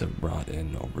residents have brought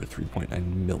in over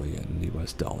 $3.9 million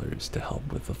to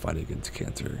help with the fight against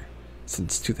cancer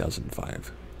since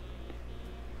 2005.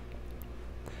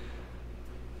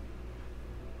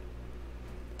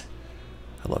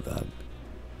 I love that.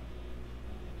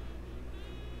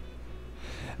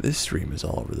 This stream is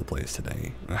all over the place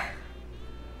today.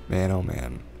 Man, oh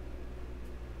man.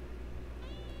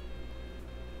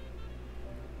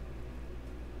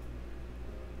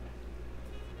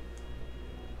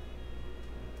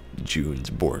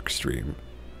 June's Bork stream.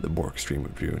 The Bork stream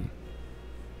of June.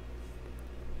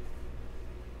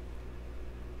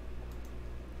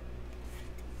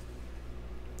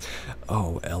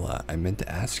 Oh, Ella, I meant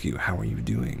to ask you, how are you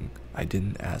doing? I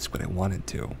didn't ask what I wanted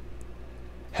to.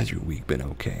 Has your week been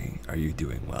okay? Are you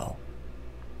doing well?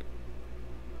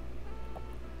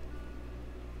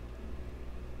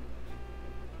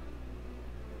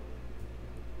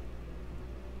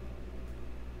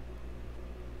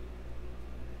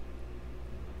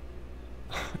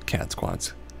 Cat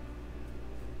squats.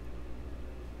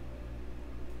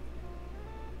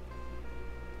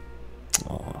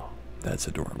 Oh, that's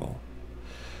adorable.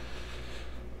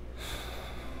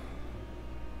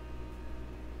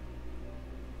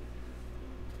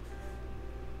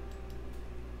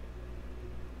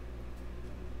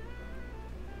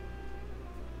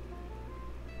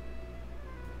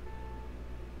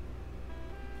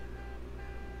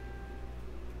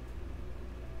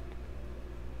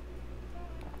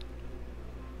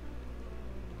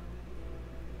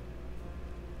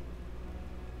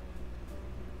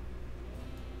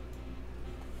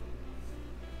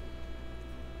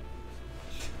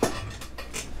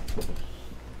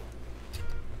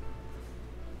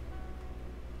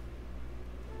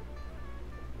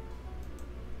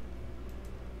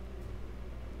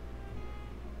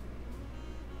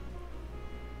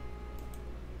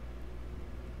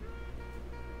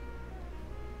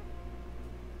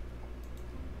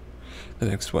 The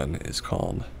next one is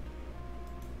called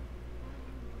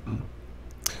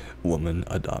Woman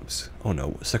Adopts. Oh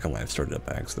no, Second Life started up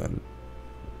by accident.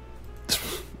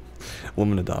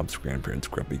 Woman adopts grandparents'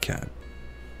 grumpy cat.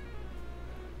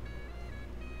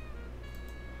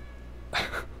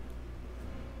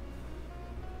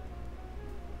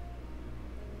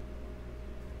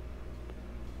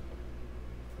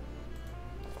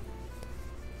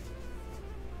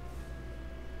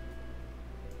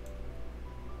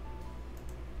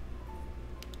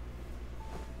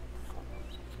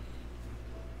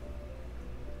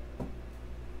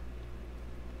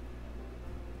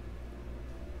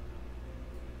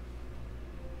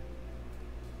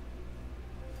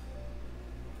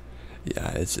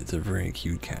 Yeah, it's a very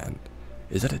cute cat.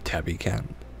 Is that a tabby cat?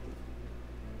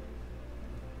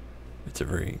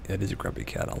 It is a grumpy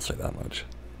cat, I'll say that much.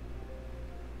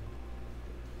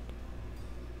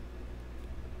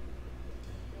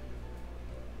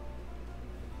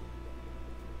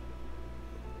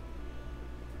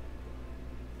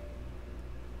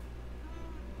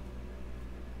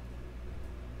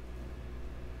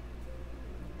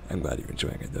 I'm glad you're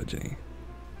enjoying it though, Jenny.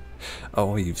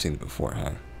 Oh, you've seen it before,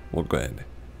 huh? Well, good.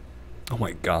 Oh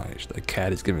my gosh, the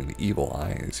cat is giving the evil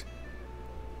eyes.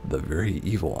 The very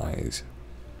evil eyes.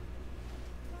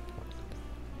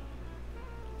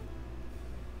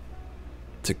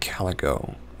 It's a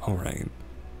calico. Alright.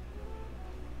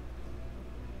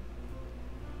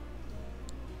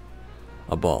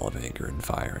 A ball of anger and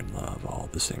fire and love all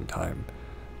at the same time.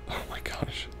 Oh my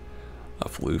gosh. A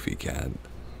floofy cat.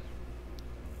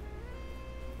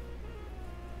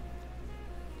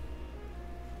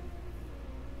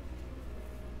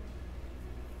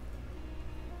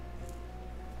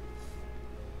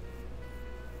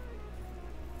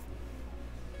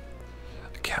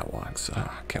 Catwalks.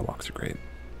 Catwalks are great.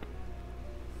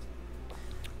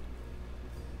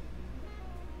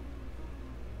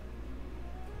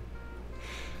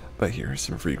 But here are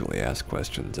some frequently asked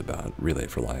questions about Relay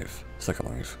for Life, Second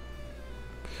Life.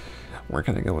 Where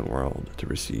can I go in world to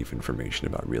receive information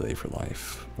about Relay for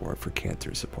Life or for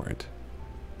cancer support?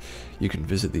 You can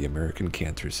visit the American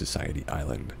Cancer Society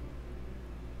Island.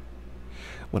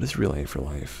 What is Relay for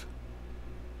Life?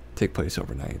 Take place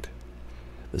overnight.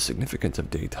 The significance of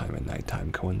daytime and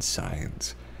nighttime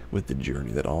coincides with the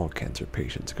journey that all cancer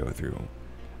patients go through.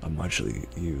 A muchly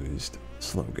used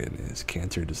slogan is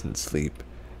cancer doesn't sleep,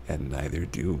 and neither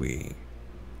do we.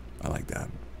 I like that.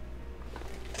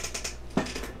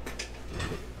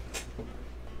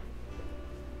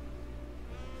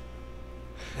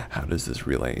 How does this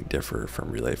relay differ from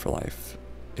Relay for Life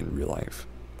in real life?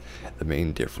 The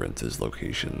main difference is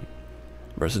location.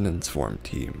 Residents form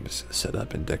teams, set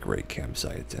up and decorate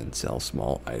campsites, and sell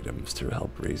small items to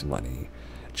help raise money,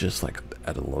 just like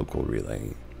at a local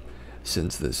relay.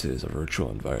 Since this is a virtual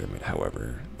environment,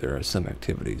 however, there are some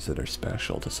activities that are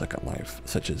special to Second Life,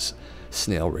 such as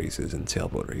snail races and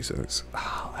sailboat races.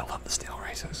 Oh, I love the snail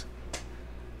races.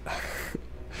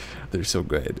 They're so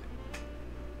good.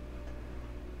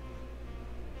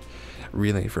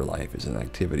 Relay for Life is an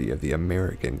activity of the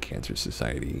American Cancer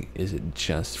Society. Is it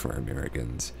just for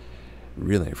Americans?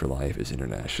 Relay for Life is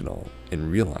international. In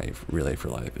real life, Relay for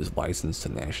Life is licensed to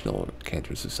national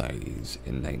cancer societies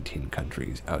in 19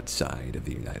 countries outside of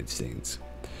the United States.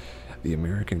 The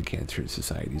American Cancer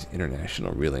Society's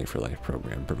International Relay for Life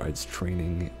program provides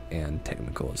training and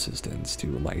technical assistance to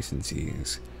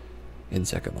licensees. In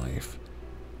Second Life,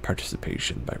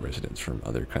 participation by residents from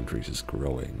other countries is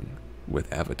growing,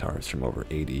 with avatars from over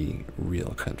 80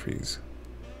 real countries.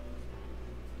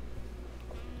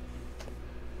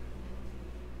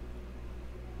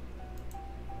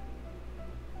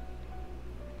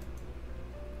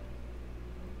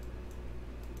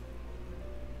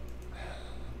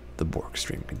 The Borg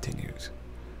stream continues.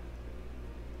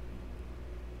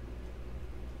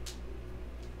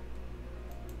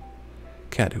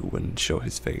 Cat who wouldn't show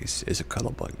his face is a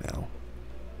cuddlebug now.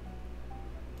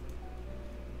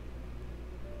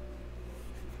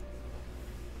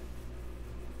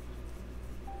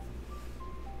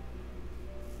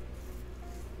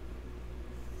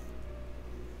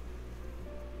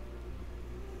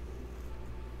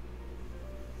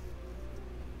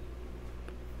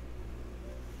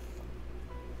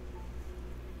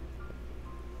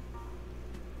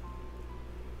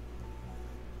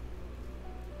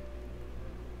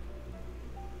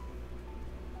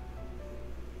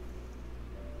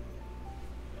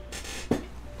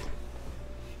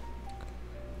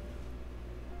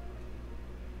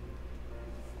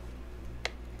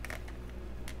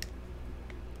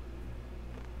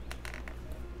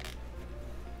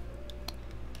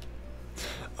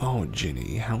 Oh,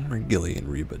 Ginny, how are Gilly and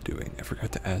Reba doing? I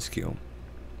forgot to ask you.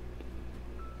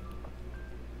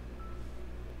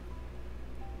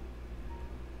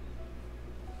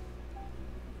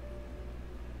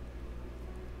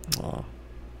 Aw.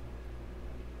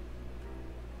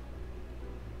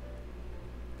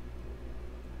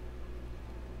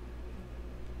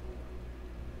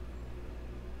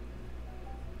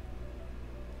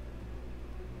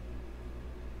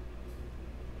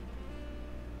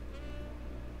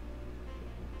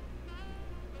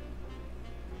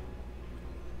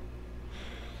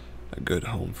 A good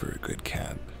home for a good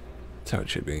cat. That's how it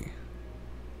should be.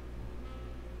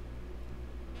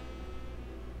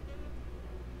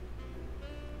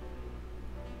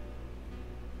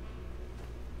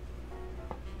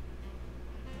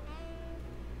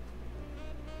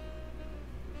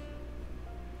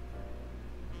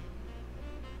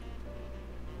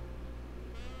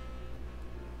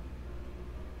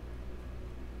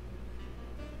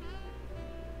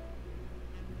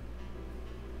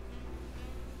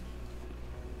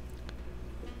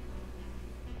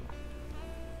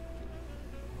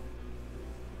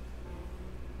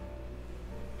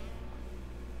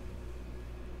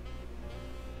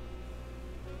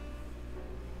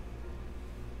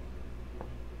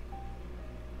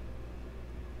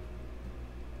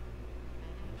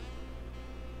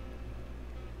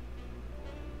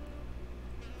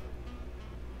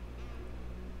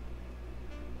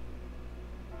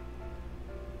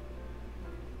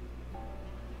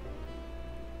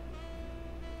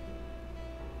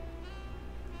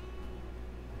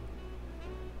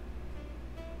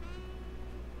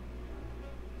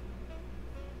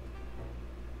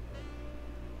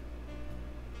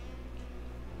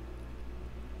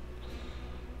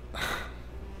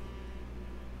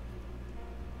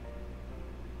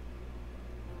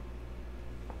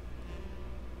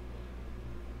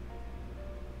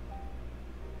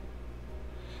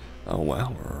 Oh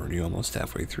wow, we're already almost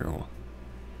halfway through.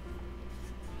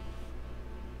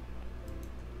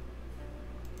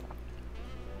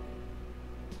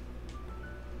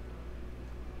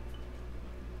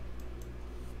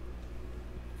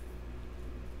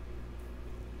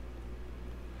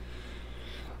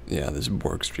 Yeah, this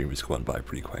Borg stream is going by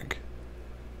pretty quick.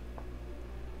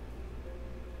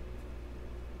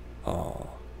 Oh.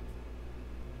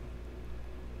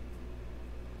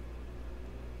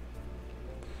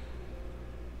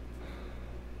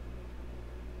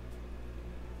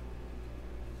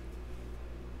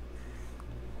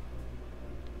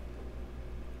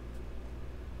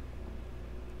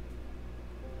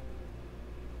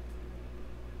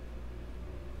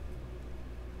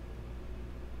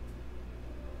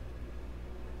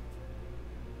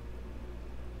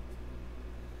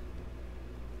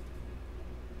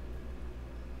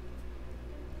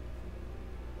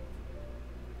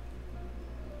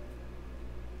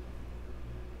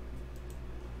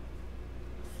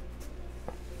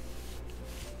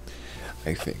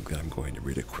 I think that I'm going to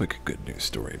read a quick good news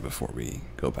story before we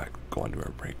go on to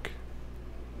our break.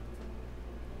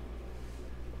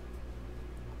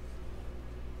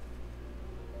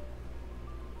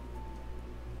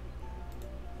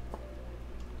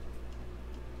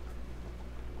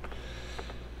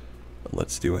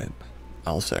 Let's do it.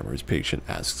 Alzheimer's patient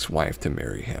asks wife to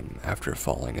marry him after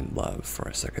falling in love for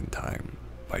a second time,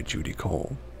 by Judy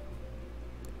Cole.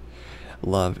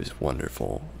 Love is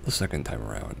wonderful the second time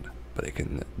around, but it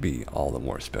can be all the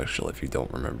more special if you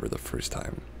don't remember the first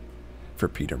time. For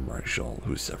Peter Marshall,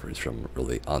 who suffers from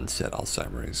early onset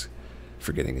Alzheimer's,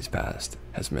 forgetting his past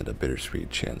has meant a bittersweet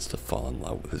chance to fall in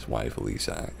love with his wife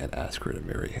Lisa and ask her to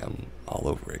marry him all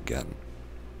over again.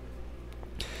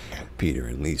 Peter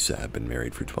and Lisa have been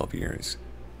married for 12 years.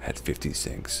 At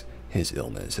 56, his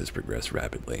illness has progressed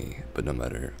rapidly, but no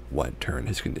matter what turn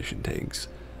his condition takes,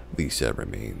 Lisa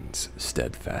remains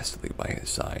steadfastly by his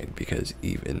side because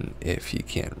even if he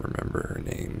can't remember her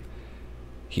name,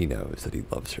 he knows that he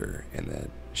loves her and that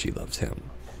she loves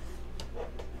him.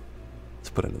 Let's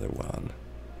put another one on.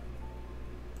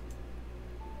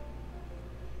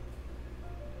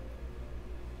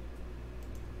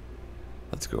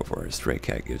 Let's go for a stray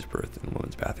cat gives birth in a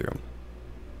woman's bathroom.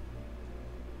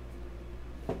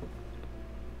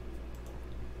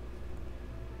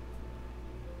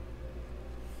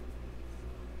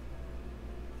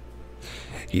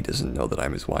 He doesn't know that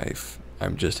I'm his wife.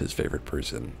 I'm just his favorite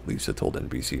person, Lisa told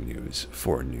NBC News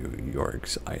for New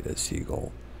York's Ida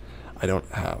Siegel. I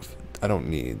don't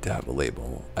need to have a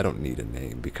label. I don't need a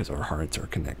name because our hearts are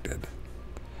connected.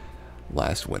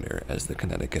 Last winter, as the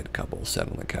Connecticut couple sat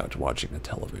on the couch watching a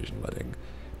television wedding,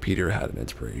 Peter had an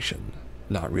inspiration.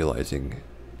 Not realizing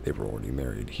they were already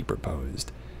married, he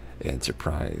proposed, and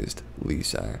surprised,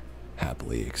 Lisa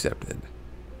happily accepted.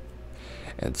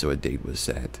 And so a date was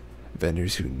set.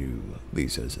 Vendors who knew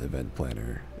Lisa's event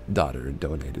planner daughter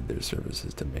donated their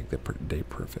services to make the day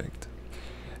perfect.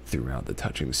 Throughout the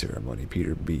touching ceremony,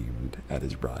 Peter beamed at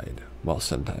his bride, while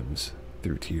sometimes,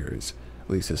 through tears,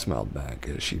 Lisa smiled back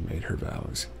as she made her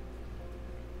vows.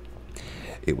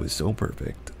 It was so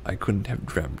perfect, I couldn't have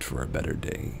dreamt for a better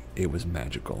day. It was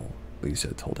magical,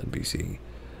 Lisa told NBC.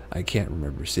 I can't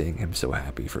remember seeing him so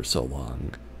happy for so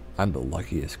long. I'm the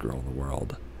luckiest girl in the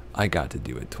world. I got to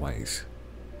do it twice.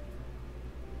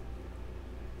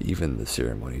 Even the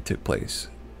ceremony took place.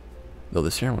 Though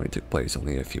the ceremony took place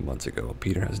only a few months ago,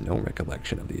 Peter has no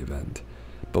recollection of the event.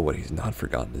 But what he's not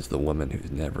forgotten is the woman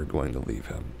who's never going to leave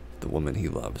him, the woman he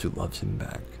loves, who loves him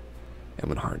back. And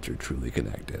when hearts are truly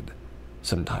connected,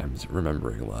 sometimes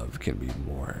remembering love can be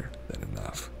more than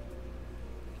enough.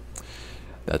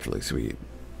 That's really sweet.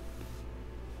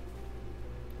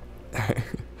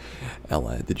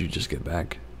 Ella, did you just get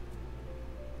back?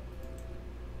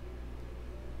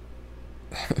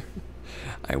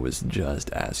 I was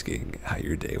just asking how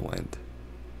your day went.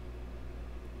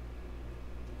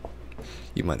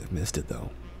 You might have missed it,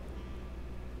 though.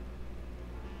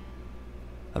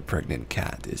 A pregnant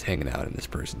cat is hanging out in this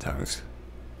person's house.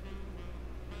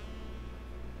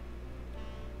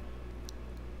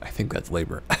 I think that's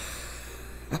labor.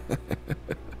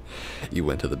 You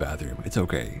went to the bathroom. It's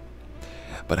okay.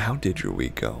 But how did your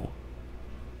week go?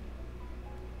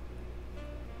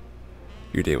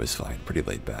 Your day was fine, pretty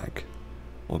laid back.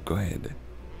 Well, go ahead.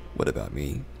 What about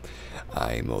me?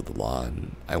 I mowed the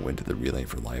lawn, I went to the Relay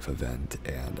for Life event,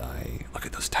 and look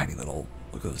at those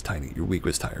tiny, your week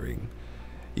was tiring.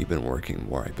 You've been working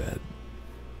more, I bet.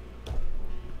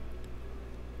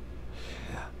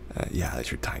 Yeah,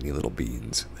 that's your tiny little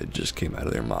beans that just came out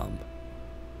of their mom.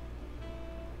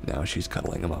 Now she's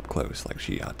cuddling them up close like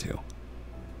she ought to.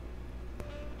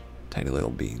 tiny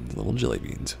little beans, little jelly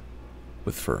beans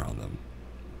with fur on them.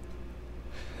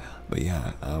 But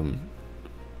yeah,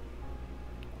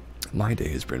 my day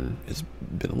has been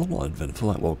a little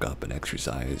uneventful. I woke up and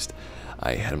exercised.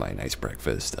 I had my nice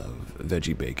breakfast of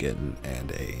veggie bacon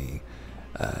and a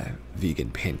vegan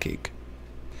pancake,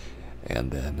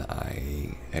 and then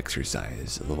I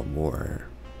exercised a little more,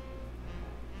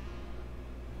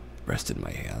 rested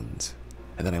my hands,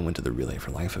 and then I went to the Relay for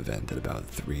Life event at about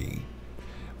 3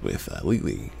 with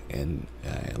Lily, and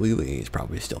Lily is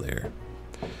probably still there.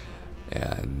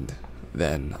 And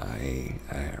then I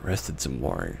rested some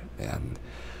more and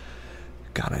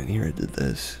got in here and did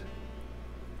this.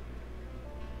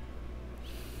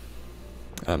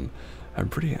 I'm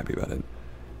pretty happy about it.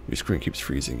 Your screen keeps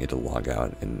freezing. You had to log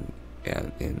out and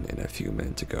in a few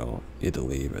minutes ago. You had to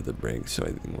leave at the break, so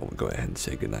I think we'll go ahead and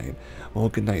say goodnight. Well,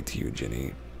 good night to you,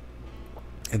 Jenny.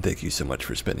 And thank you so much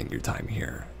for spending your time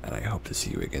here, and I hope to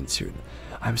see you again soon.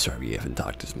 I'm sorry we haven't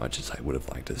talked as much as I would have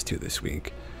liked us to this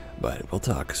week, but we'll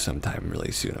talk sometime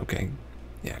really soon, okay?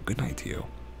 Yeah, good night to you.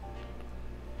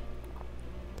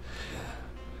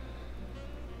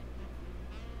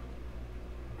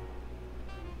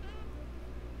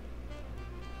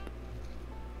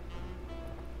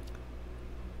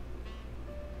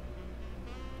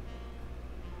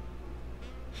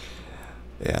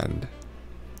 And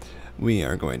we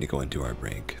are going to go into our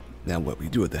break. Now what we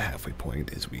do at the halfway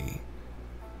point is we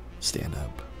stand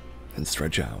up and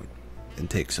stretch out and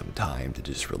take some time to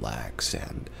just relax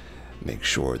and make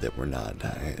sure that we're not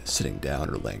sitting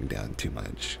down or laying down too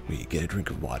much. We get a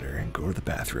drink of water and go to the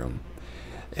bathroom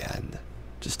and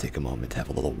just take a moment to have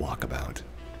a little walkabout.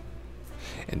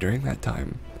 And during that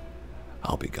time,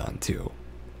 I'll be gone too.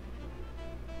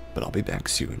 But I'll be back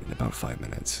soon in about 5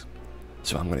 minutes.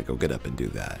 So I'm going to go get up and do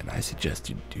that, and I suggest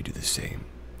you do the same.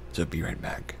 So be right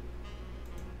back.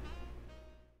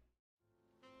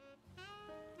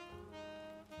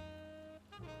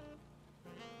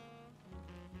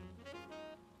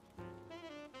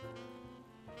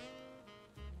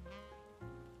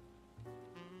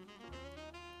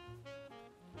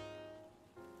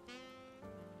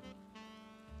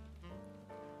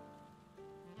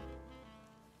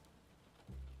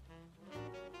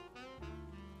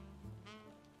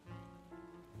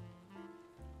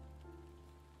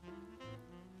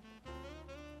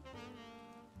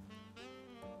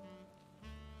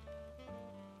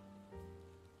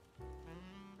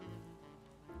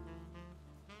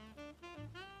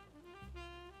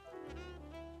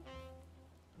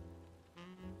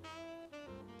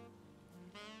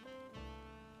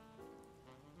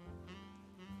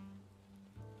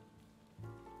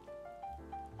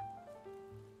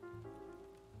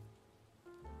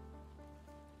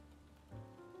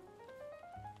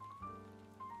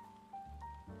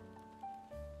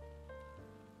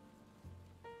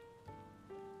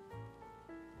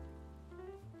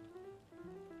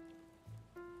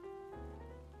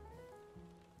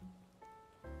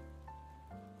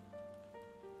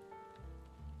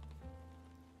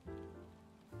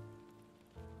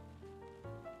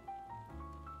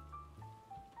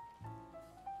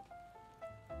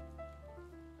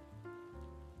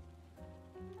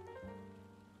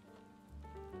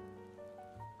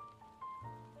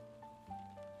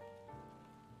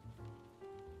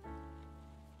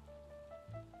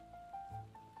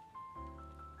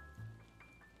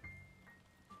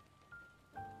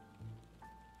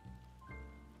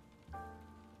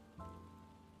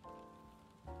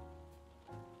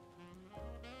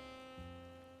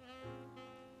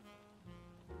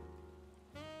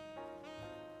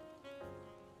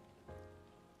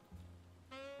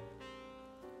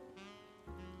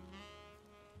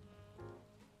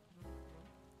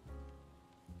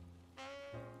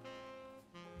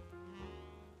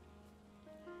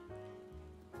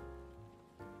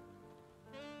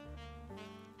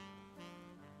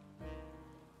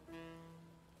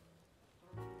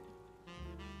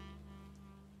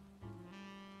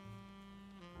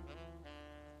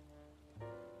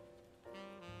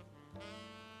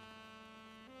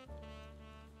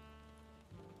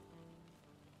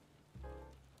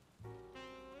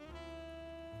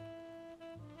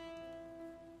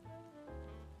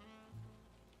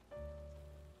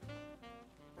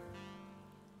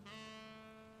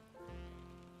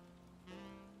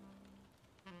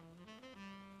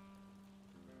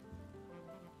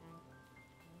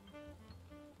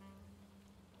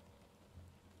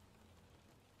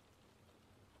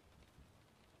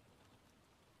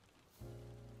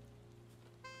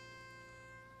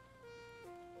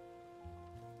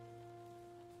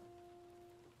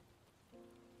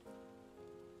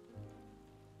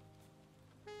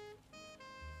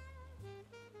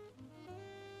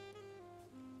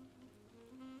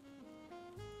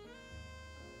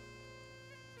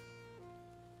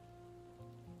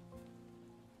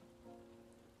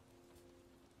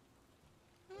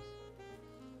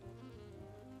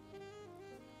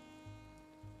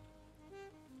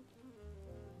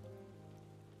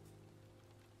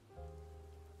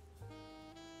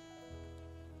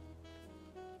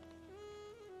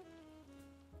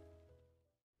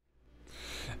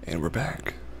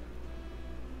 back.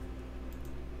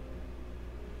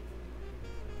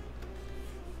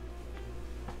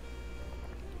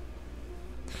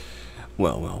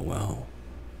 Well.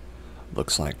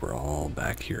 Looks like we're all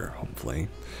back here, hopefully.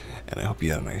 And I hope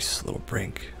you had a nice little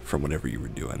break from whatever you were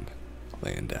doing,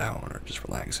 laying down or just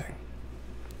relaxing.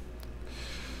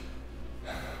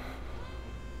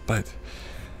 But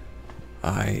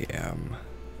I'm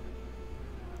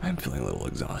feeling a little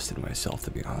exhausted myself,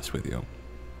 to be honest with you.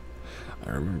 I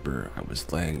remember I was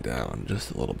laying down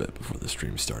just a little bit before the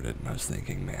stream started, and I was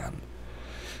thinking, man,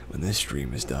 when this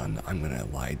stream is done, I'm gonna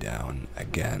lie down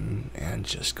again and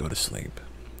just go to sleep.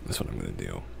 That's what I'm gonna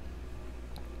do.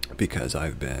 Because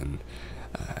I've been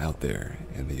out there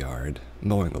in the yard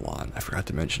mowing the lawn. I forgot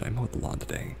to mention I mowed the lawn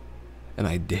today. And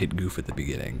I did goof at the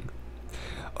beginning.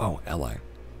 Oh, Ella.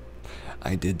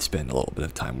 I did spend a little bit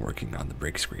of time working on the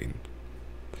break screen.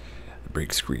 The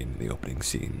break screen and the opening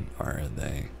scene are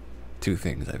the two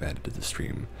things I've added to the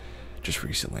stream just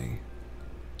recently.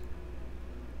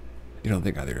 You don't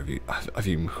think either of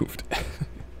you moved?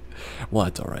 Well,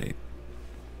 that's alright.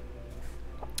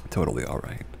 Totally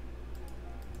alright.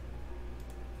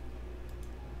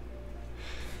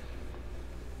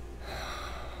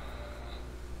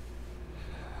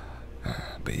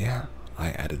 But yeah,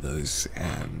 I added those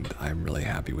and I'm really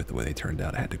happy with the way they turned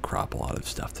out. I had to crop a lot of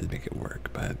stuff to make it work,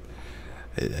 but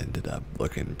it ended up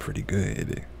looking pretty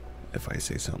good, if I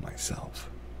say so myself.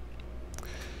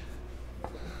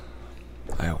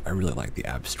 I really like the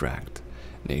abstract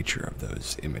nature of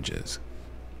those images.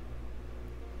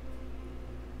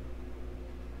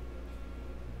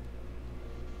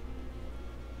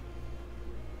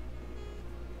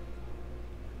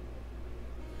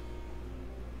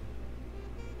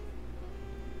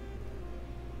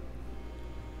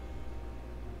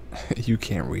 You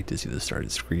can't wait to see the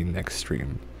started screen next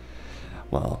stream.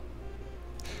 Well,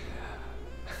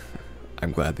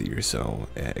 I'm glad that you're so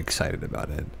excited about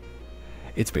it.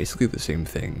 It's basically the same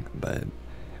thing, but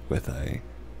with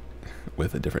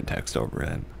a different text over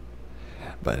it.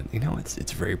 But you know,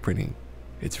 it's very pretty.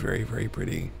 It's very, very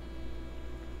pretty.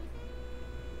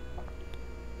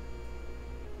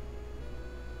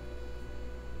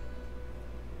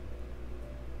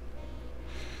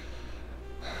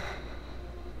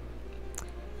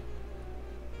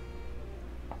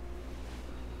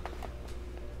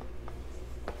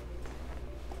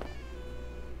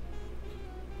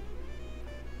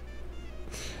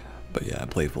 But yeah,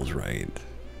 Playful's right.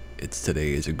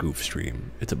 Today is a Goof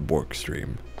stream. It's a Bork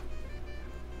stream.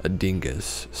 A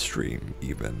Dingus stream,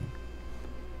 even.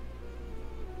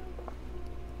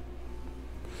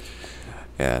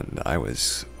 And I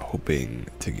was hoping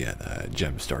to get a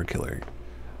Gemstar Killer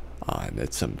on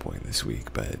at some point this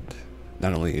week, but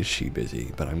not only is she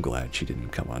busy, but I'm glad she didn't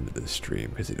come onto this stream,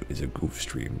 because it is a Goof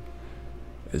stream.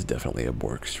 It's definitely a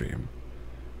Bork stream.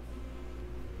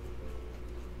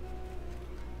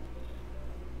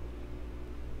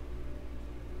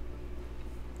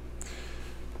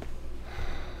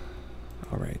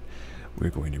 Alright, we're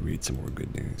going to read some more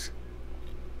good news.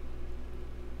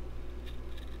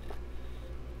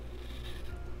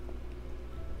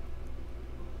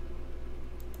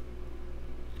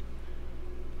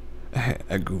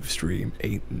 A Goof stream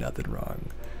ain't nothing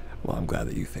wrong. Well, I'm glad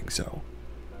that you think so.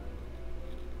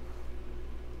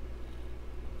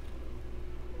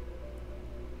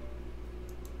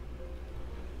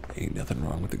 Ain't nothing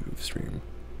wrong with a Goof stream.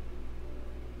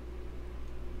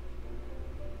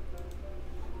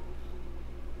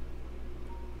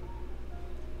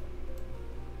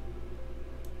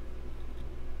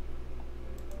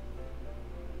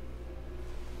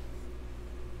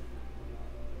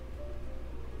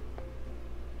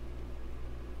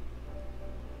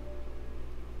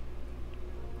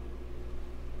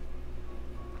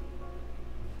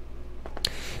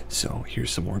 So, here's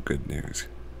some more good news.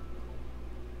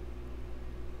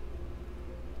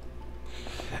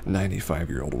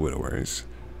 95-year-old widowers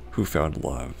who found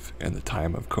love in the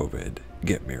time of COVID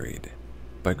get married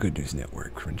by Good News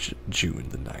Network from June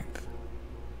the 9th.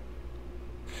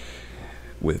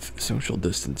 With social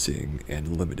distancing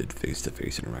and limited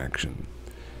face-to-face interaction,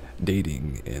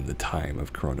 dating in the time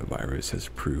of coronavirus has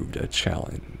proved a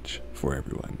challenge for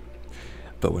everyone.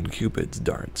 But when Cupid's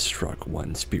dart struck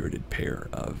one spirited pair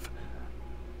of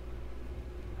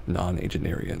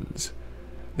non-agenarians,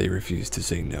 they refused to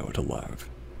say no to love.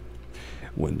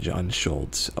 When John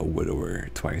Schultz, a widower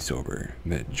twice over,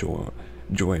 met Joy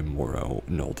Morrow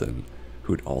Knowlton,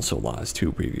 who'd also lost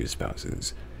 2 previous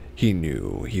spouses, he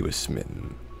knew he was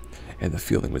smitten, and the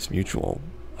feeling was mutual.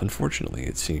 Unfortunately,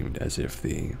 it seemed as if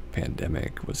the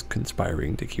pandemic was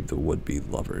conspiring to keep the would-be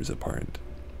lovers apart.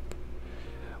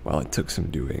 While it took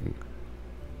some doing,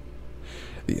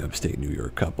 the upstate New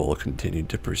York couple continued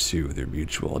to pursue their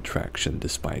mutual attraction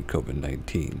despite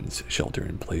COVID-19's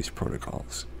shelter-in-place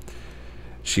protocols.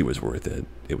 She was worth it.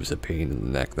 It was a pain in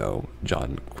the neck, though,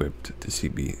 John quipped to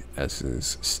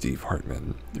CBS's Steve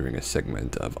Hartman during a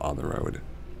segment of On the Road.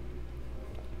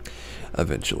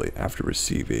 Eventually, after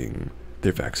receiving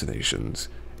their vaccinations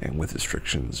and with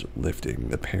restrictions lifting,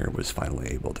 the pair was finally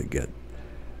able to get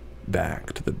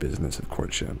back to the business of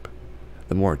courtship.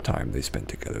 The more time they spent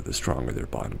together, the stronger their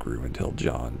bond grew until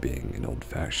John, being an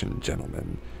old-fashioned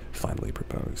gentleman, finally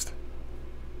proposed.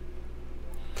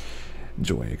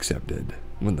 Joy accepted.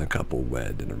 When the couple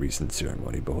wed in a recent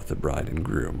ceremony, both the bride and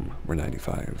groom were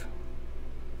 95.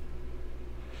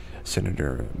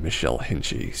 Senator Michelle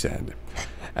Hinchy said,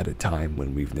 "At a time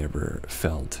when we've never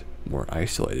felt more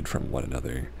isolated from one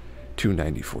another, two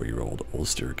 94-year-old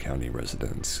Ulster County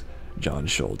residents, John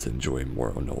Schultz and Joy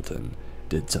Morrow Knowlton,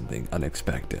 did something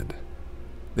unexpected.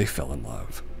 They fell in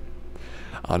love.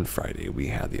 On Friday, we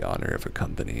had the honor of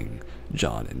accompanying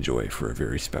John and Joy for a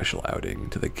very special outing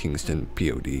to the Kingston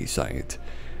POD site,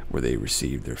 where they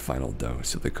received their final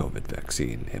dose of the COVID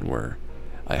vaccine and where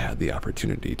I had the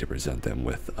opportunity to present them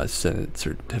with a Senate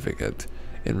certificate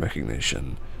in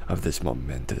recognition of this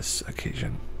momentous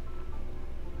occasion."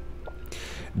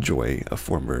 Joy, a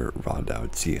former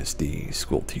Rondout CSD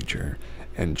school teacher,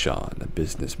 and John, a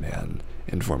businessman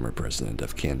and former president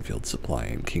of Canfield Supply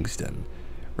in Kingston,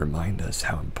 remind us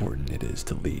how important it is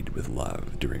to lead with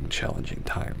love during challenging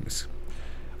times.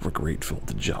 We're grateful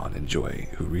to John and Joy,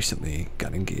 who recently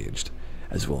got engaged,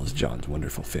 as well as John's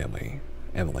wonderful family,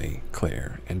 Emily,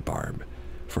 Claire, and Barb,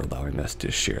 for allowing us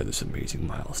to share this amazing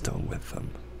milestone with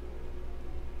them.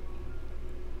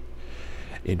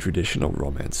 In traditional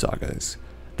romance sagas,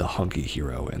 the hunky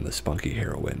hero and the spunky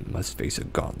heroine must face a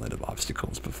gauntlet of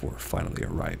obstacles before finally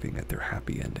arriving at their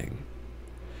happy ending.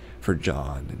 For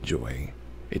John and Joy,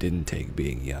 it didn't take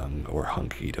being young or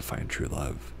hunky to find true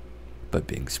love, but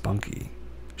being spunky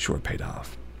sure paid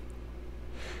off.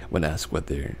 When asked what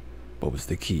was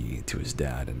the key to his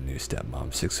dad and new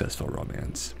stepmom's successful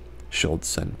romance,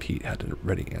 Schultz's son Pete had a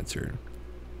ready answer.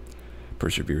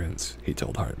 Perseverance, he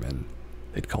told Hartman.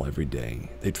 They'd call every day.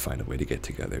 They'd find a way to get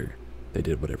together. They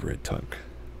did whatever it took.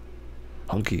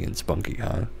 Hunky and spunky,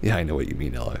 huh? Yeah, I know what you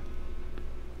mean, Ella.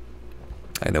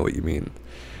 I know what you mean.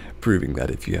 Proving that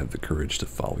if you have the courage to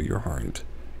follow your heart,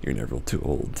 you're never too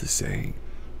old to say,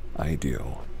 I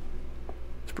do.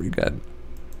 It's pretty good.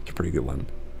 It's a pretty good one.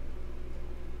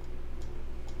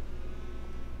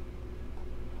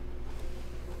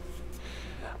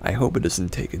 I hope it doesn't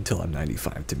take until I'm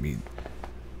 95 to meet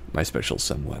my special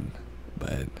someone,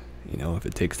 but, you know, if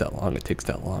it takes that long, it takes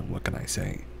that long. What can I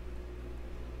say?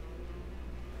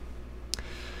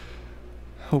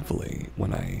 Hopefully,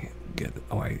 when I get...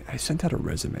 I sent out a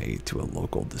resume to a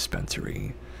local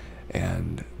dispensary,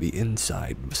 and the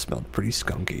inside smelled pretty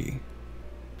skunky.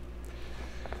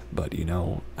 But, you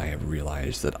know, I have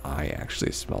realized that I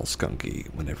actually smell skunky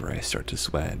whenever I start to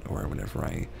sweat or whenever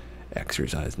I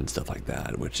exercise and stuff like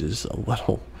that, which is a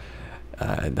little...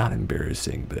 not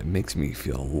embarrassing, but it makes me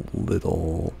feel a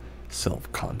little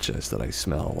self-conscious that I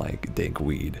smell like dank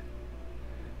weed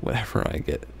whenever I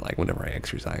get, like, whenever I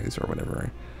exercise or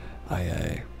whenever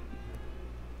I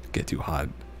get too hot.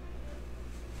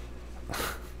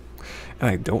 And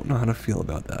I don't know how to feel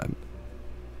about that.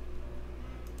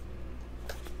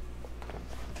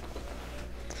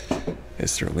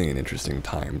 It's certainly an interesting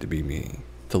time to be me,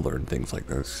 to learn things like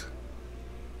this.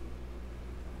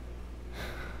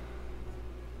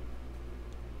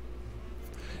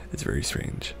 It's very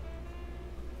strange.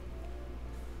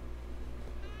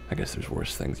 I guess there's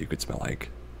worse things you could smell like.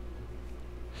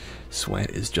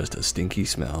 Sweat is just a stinky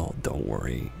smell, don't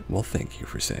worry. Well, thank you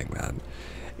for saying that.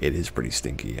 It is pretty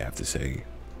stinky, I have to say.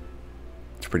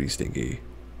 It's pretty stinky.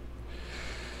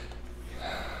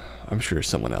 I'm sure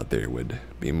someone out there would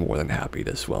be more than happy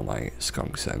to smell my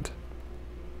skunk scent.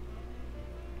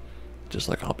 Just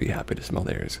like I'll be happy to smell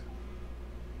theirs.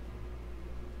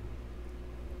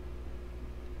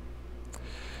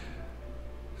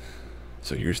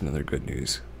 So here's another good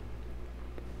news.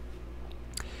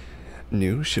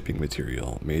 New shipping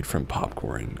material made from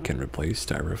popcorn can replace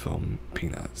styrofoam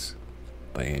peanuts,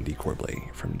 by Andy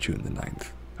Corbley from June the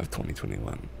 9th of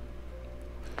 2021.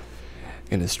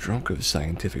 In a stroke of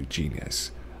scientific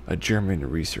genius, a German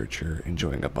researcher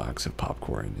enjoying a box of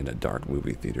popcorn in a dark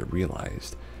movie theater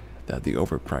realized that the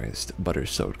overpriced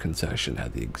butter-soaked concession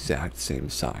had the exact same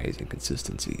size and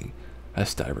consistency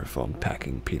as styrofoam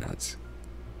packing peanuts.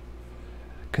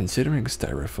 Considering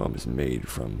styrofoam is made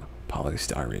from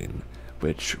polystyrene,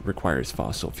 which requires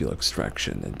fossil fuel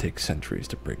extraction and takes centuries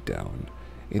to break down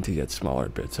into yet smaller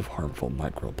bits of harmful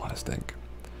microplastic.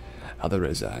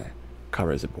 Alireza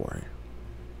Karazibor,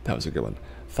 that was a good one,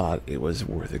 thought it was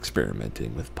worth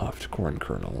experimenting with puffed corn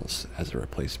kernels as a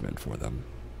replacement for them.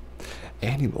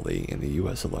 Annually, in the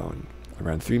US alone,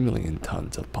 around 3 million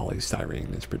tons of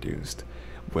polystyrene is produced,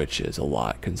 which is a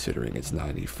lot considering it's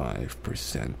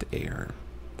 95% air.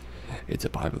 It's a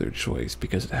popular choice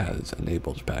because it has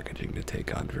enabled packaging to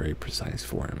take on very precise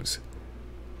forms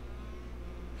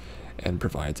and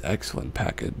provides excellent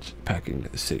packing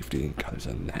safety. God, there's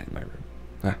a gnat in my room.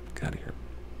 Get out of here.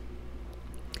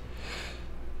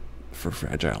 For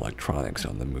fragile electronics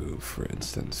on the move, for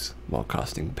instance, while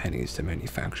costing pennies to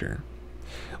manufacture.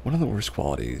 One of the worst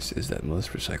qualities is that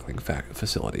most recycling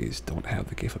facilities don't have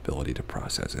the capability to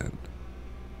process it.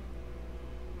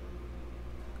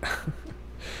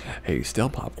 Hey, stale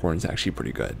popcorn is actually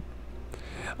pretty good.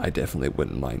 I definitely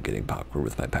wouldn't mind getting popcorn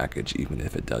with my package, even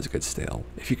if it does get stale.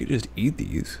 If you could just eat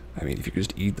these, I mean, if you could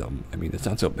just eat them, I mean, it's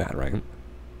not so bad, right?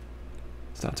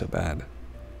 It's not so bad.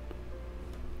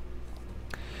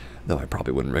 Though I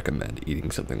probably wouldn't recommend eating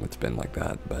something that's been like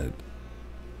that, but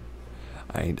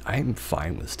I'm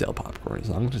fine with stale popcorn as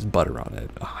long as there's butter on it.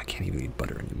 Oh, I can't even eat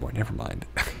butter anymore. Never mind.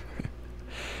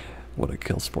 What a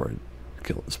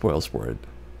spoil sport.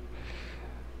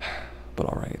 But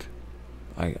all right,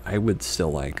 I would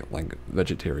still like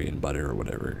vegetarian butter or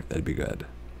whatever. That'd be good.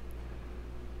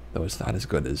 Though it's not as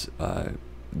good as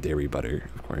dairy butter,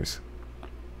 of course.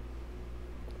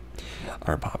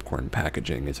 Our popcorn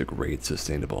packaging is a great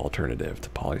sustainable alternative to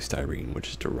polystyrene, which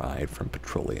is derived from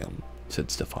petroleum, said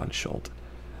Stefan Schult,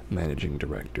 managing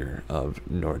director of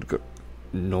Nordgetrade.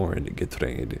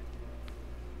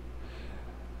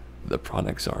 The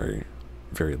products are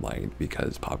very light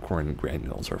because popcorn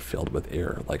granules are filled with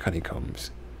air like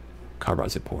honeycombs.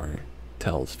 Karazipor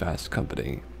tells Fast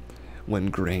Company, when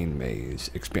grain maize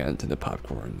expands into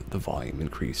popcorn, the volume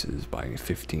increases by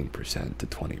 15% to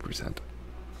 20%.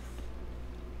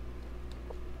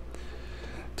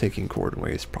 Taking corn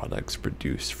waste products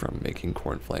produced from making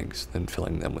cornflakes, then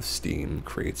filling them with steam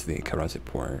creates the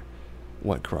Karazipor,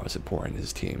 what Karazipor and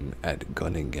his team at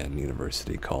Groningen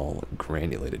University call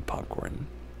granulated popcorn.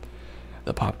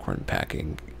 The popcorn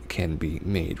packing can be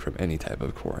made from any type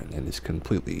of corn and is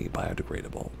completely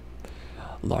biodegradable.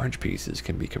 Large pieces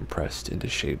can be compressed into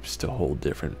shapes to hold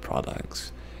different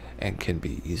products and can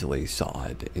be easily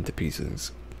sawed into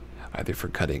pieces, either for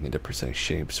cutting into precise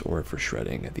shapes or for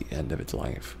shredding at the end of its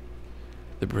life.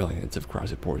 The brilliance of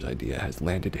Krazipor's idea has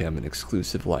landed him an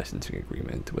exclusive licensing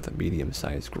agreement with a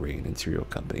medium-sized grain and cereal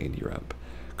company in Europe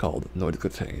called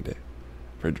Nordgetrade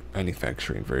for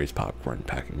manufacturing various popcorn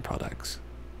packing products.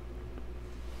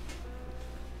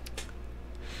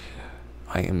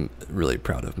 I am really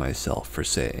proud of myself for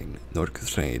saying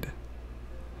Nordgetrade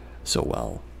so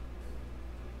well.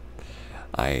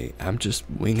 I'm just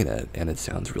winging it, and it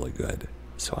sounds really good,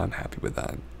 so I'm happy with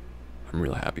that. I'm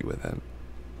real happy with it.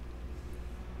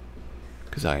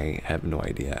 Because I have no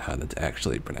idea how that's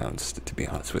actually pronounced, to be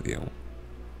honest with you.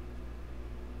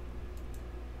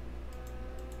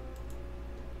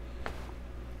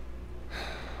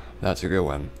 That's a good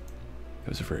one. It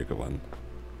was a very good one.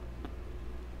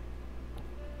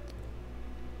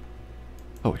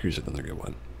 Oh, here's another good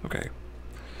one. Okay.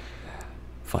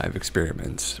 5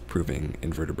 experiments proving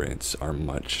invertebrates are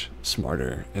much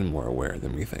smarter and more aware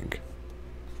than we think.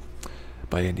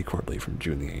 By Andy Corbley from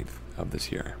June the 8th of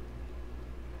this year.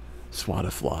 Swat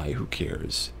a fly, who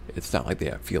cares? It's not like they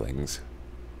have feelings.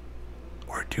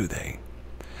 Or do they?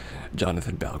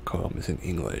 Jonathan Balcombe is an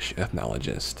English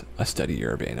ethnologist, a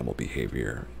studier of animal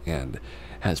behavior, and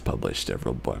has published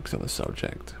several books on the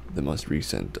subject, the most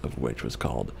recent of which was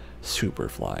called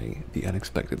Superfly, The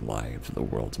Unexpected Lives of the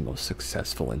World's Most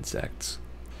Successful Insects.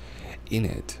 In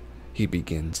it, he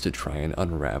begins to try and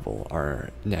unravel our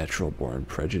natural-born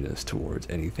prejudice towards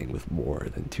anything with more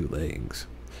than 2 legs,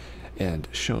 and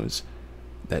shows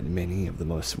that many of the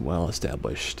most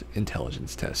well-established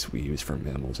intelligence tests we use for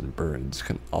mammals and birds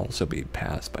can also be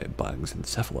passed by bugs and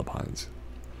cephalopods.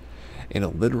 In a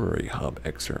Literary Hub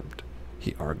excerpt,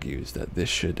 he argues that this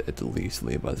should at least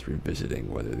leave us revisiting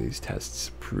whether these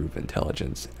tests prove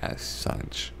intelligence as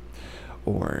such,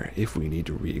 or if we need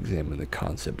to re-examine the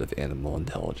concept of animal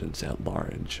intelligence at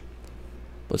large.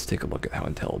 Let's take a look at how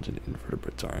intelligent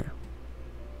invertebrates are.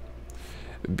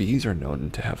 Bees are known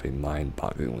to have a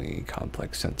mind-bogglingly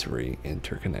complex sensory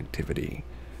interconnectivity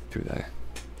through the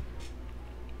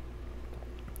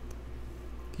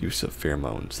use of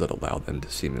pheromones that allow them to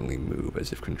seemingly move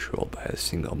as if controlled by a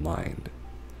single mind.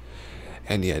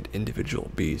 And yet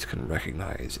individual bees can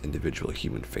recognize individual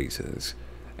human faces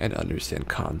and understand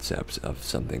concepts of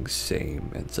something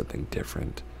same and something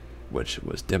different, which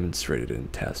was demonstrated in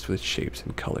tests with shapes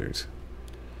and colors.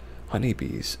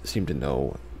 Honeybees seem to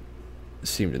know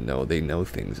they know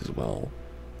things as well.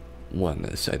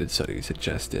 One cited study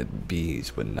suggested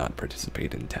bees would not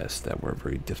participate in tests that were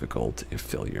very difficult if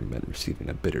failure meant receiving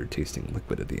a bitter-tasting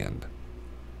liquid at the end.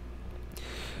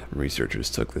 Researchers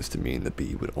took this to mean the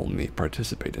bee would only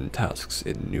participate in tasks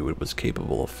it knew it was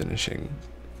capable of finishing.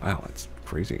 Wow, that's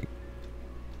crazy.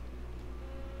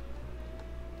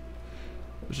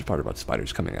 There's a part about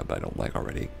spiders coming up that I don't like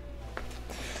already.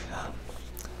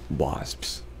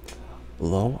 Wasps.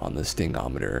 Low on the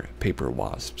stingometer, paper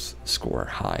wasps score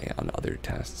high on other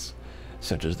tests,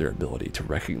 such as their ability to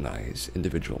recognize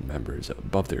individual members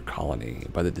above their colony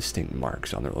by the distinct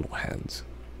marks on their little heads.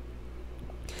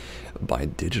 By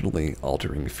digitally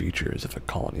altering features of a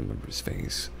colony member's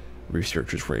face,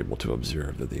 researchers were able to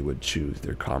observe that they would choose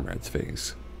their comrade's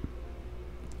face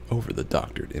over the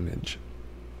doctored image.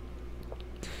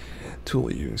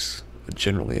 Tool use, a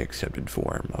generally accepted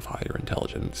form of higher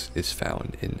intelligence, is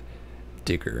found in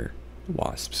digger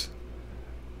wasps,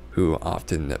 who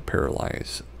often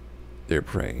paralyze their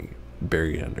prey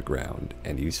buried underground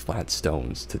and use flat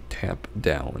stones to tamp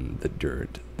down the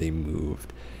dirt they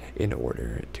moved in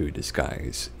order to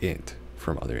disguise it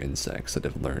from other insects that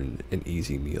have learned an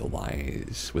easy meal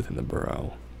lies within the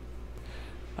burrow.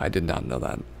 I did not know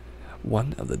that.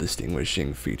 One of the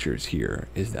distinguishing features here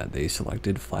is that they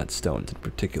selected flat stones in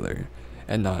particular,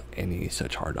 and not any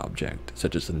such hard object,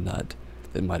 such as a nut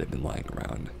that might have been lying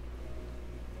around.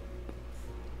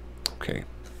 Okay.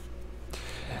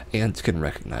 Ants can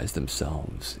recognize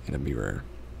themselves in a mirror.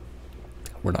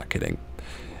 We're not kidding.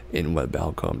 In what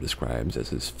Balcombe describes as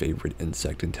his favorite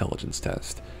insect intelligence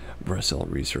test, Brussels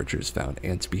researchers found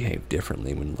ants behave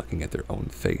differently when looking at their own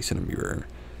face in a mirror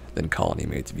than colony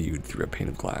mates viewed through a pane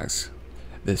of glass.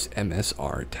 This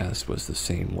MSR test was the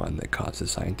same one that caused a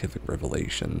scientific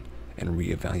revelation and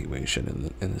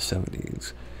re-evaluation in the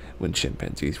 70s, when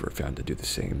chimpanzees were found to do the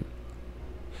same.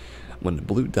 When the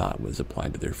blue dot was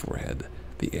applied to their forehead,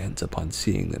 the ants, upon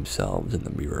seeing themselves in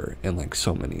the mirror, and like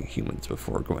so many humans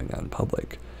before going out in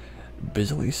public,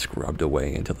 busily scrubbed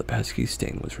away until the pesky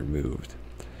stain was removed.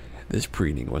 This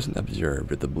preening wasn't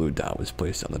observed if the blue dot was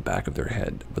placed on the back of their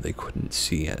head, but they couldn't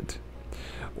see it,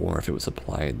 or if it was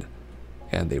applied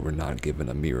and they were not given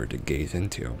a mirror to gaze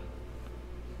into.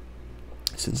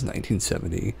 Since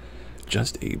 1970,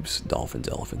 just apes, dolphins,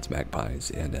 elephants,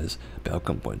 magpies, and as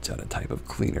Balcombe points out, a type of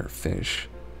cleaner fish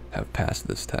have passed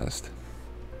this test.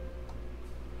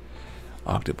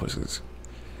 Octopuses.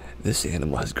 This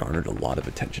animal has garnered a lot of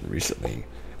attention recently,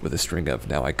 with a string of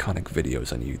now iconic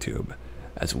videos on YouTube,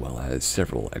 as well as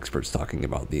several experts talking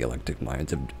about the electric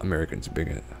minds of America's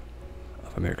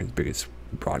biggest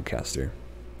broadcaster.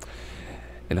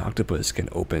 An octopus can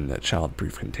open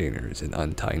child-proof containers and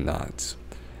untie knots.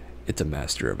 It's a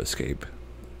master of escape,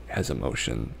 has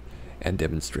emotion, and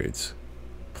demonstrates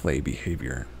play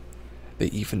behavior. They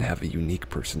even have unique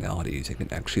personalities and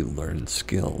can actually learn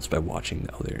skills by watching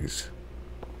others.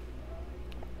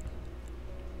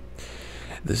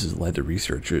 This has led to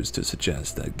researchers to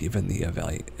suggest that given the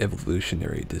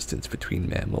evolutionary distance between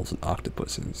mammals and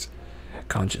octopuses,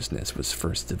 consciousness was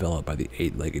first developed by the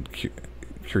eight-legged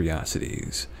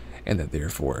curiosities, and that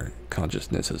therefore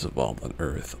consciousness has evolved on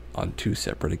Earth on 2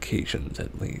 separate occasions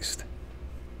at least.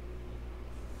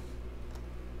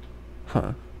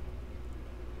 Huh.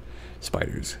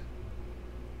 Spiders.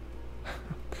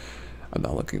 I'm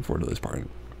not looking forward to this part.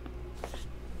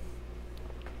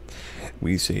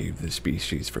 We saved the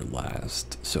species for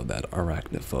last so that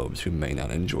arachnophobes who may not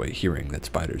enjoy hearing that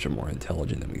spiders are more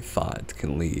intelligent than we thought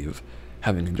can leave,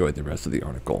 having enjoyed the rest of the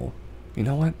article. You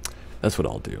know what? That's what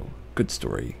I'll do. Good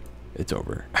story. It's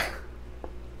over.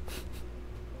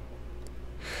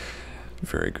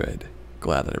 Very good.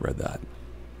 Glad that I read that.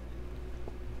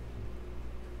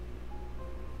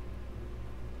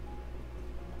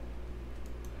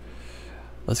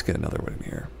 Let's get another one in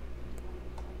here.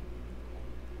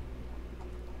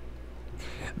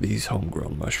 These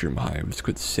homegrown mushroom hives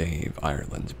could save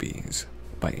Ireland's bees,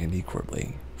 by Andy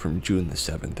Corbley, from June the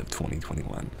 7th of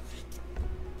 2021.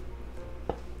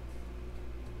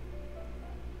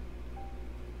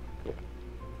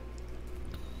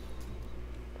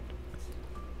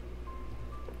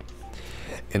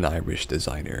 An Irish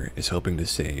designer is hoping to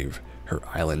save her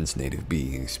island's native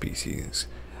bee species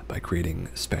by creating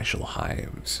special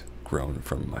hives grown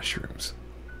from mushrooms.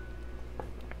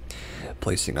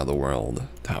 Placing on the world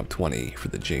top 20 for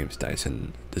the James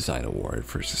Dyson Design Award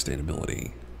for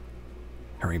Sustainability.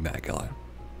 Hurry back, Ella.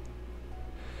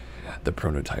 The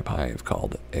prototype hive,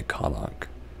 called Econoc,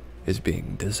 is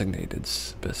being designated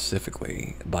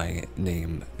specifically by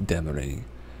name Demery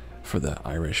for the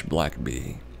Irish black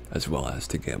bee, as well as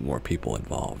to get more people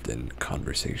involved in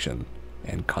conversation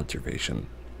and conservation.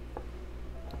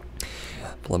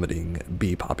 Plummeting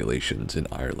bee populations in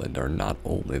Ireland are not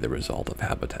only the result of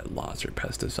habitat loss or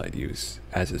pesticide use,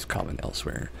 as is common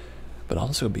elsewhere, but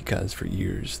also because for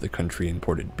years the country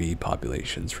imported bee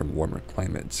populations from warmer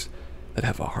climates that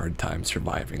have a hard time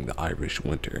surviving the Irish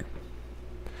winter.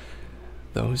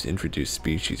 Those introduced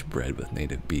species bred with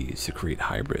native bees to create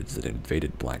hybrids that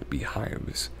invaded black bee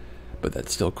hives, but that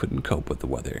still couldn't cope with the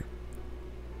weather.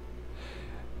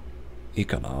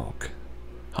 Econoc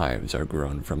hives are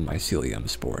grown from mycelium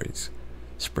spores,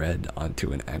 spread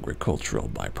onto an agricultural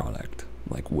byproduct,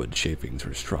 like wood shavings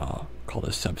or straw, called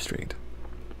a substrate.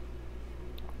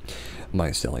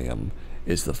 Mycelium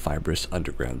is the fibrous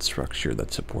underground structure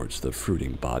that supports the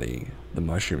fruiting body, the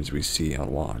mushrooms we see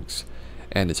on walks,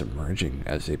 and is emerging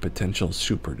as a potential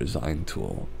super design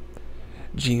tool.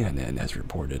 GNN has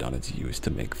reported on its use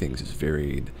to make things as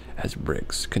varied as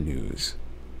bricks, canoes,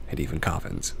 and even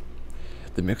coffins.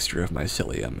 The mixture of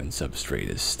mycelium and substrate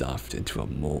is stuffed into a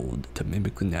mold to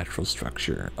mimic the natural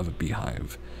structure of a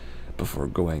beehive before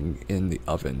going in the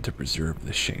oven to preserve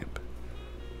the shape.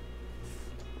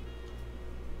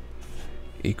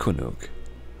 Econoc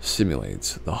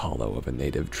simulates the hollow of a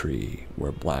native tree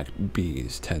where black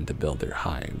bees tend to build their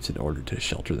hives in order to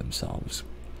shelter themselves,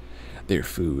 their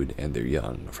food, and their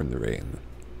young from the rain.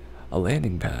 A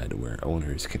landing pad where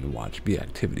owners can watch bee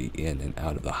activity in and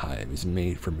out of the hive is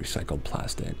made from recycled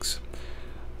plastics,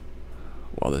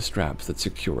 while the straps that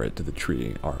secure it to the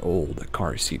tree are old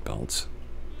car seat belts,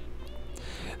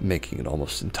 making it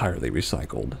almost entirely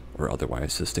recycled or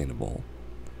otherwise sustainable.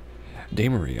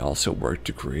 Demery also worked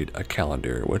to create a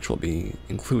calendar which will be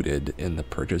included in the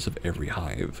purchase of every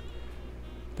hive,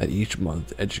 that each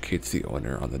month educates the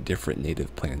owner on the different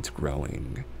native plants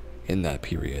growing in that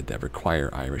period that require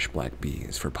Irish black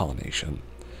bees for pollination,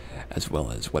 as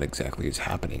well as what exactly is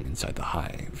happening inside the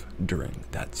hive during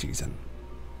that season.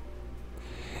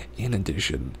 In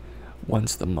addition,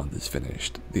 once the month is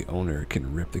finished, the owner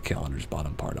can rip the calendar's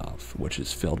bottom part off, which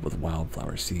is filled with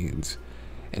wildflower seeds,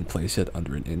 and place it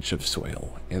under an inch of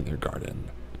soil in their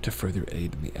garden to further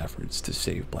aid in the efforts to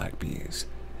save black bees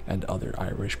and other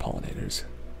Irish pollinators.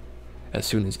 As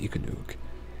soon as Econoc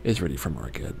is ready for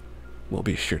market, we'll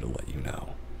be sure to let you know.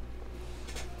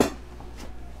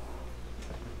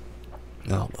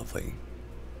 Oh, lovely.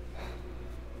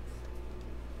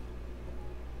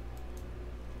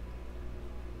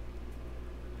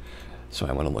 So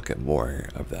I want to look at more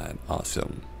of that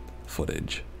awesome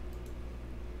footage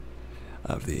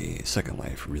of the Second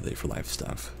Life Relay for Life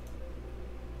stuff.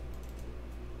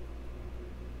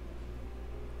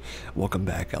 Welcome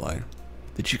back, Ally.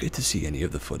 Did you get to see any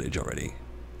of the footage already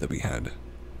that we had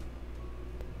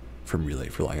from Relay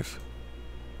for Life?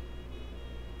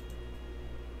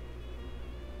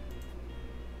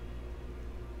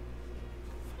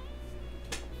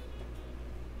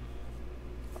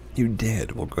 You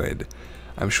did? Well, good.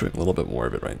 I'm showing a little bit more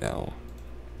of it right now.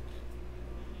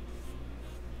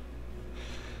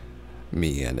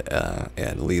 Me and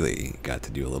Lily got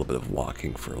to do a little bit of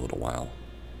walking for a little while.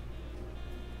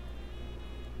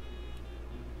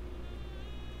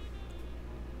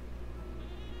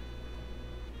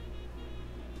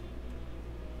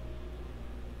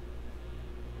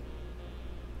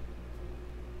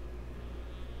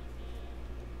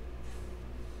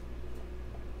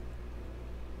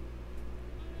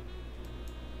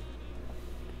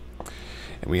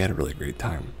 And we had a really great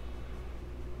time.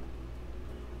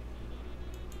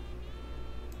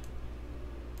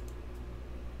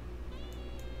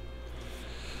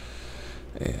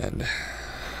 And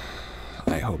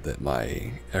I hope that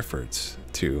my efforts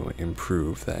to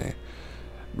improve the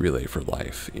Relay for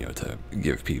Life, to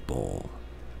give people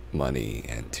money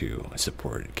and to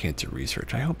support cancer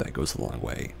research, I hope that goes a long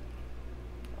way.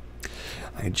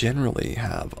 I generally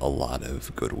have a lot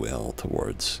of goodwill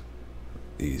towards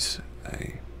these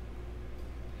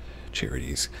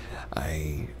charities.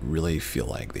 I really feel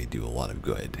like they do a lot of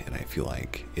good, and I feel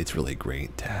like it's really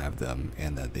great to have them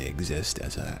and that they exist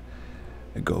as a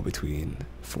go-between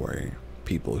for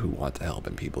people who want to help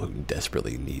and people who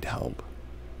desperately need help.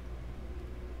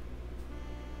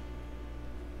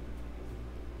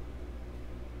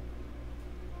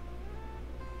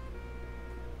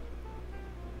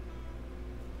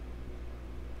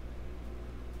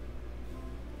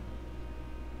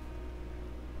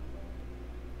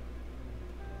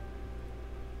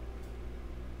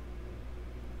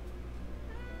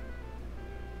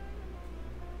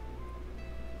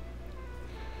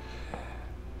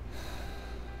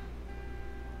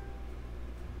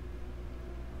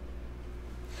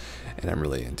 and I'm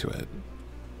really into it.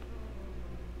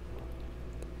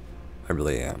 I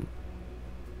really am.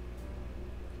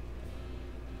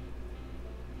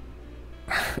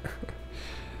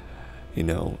 You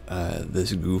know,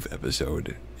 this Goof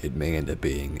episode, it may end up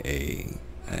being a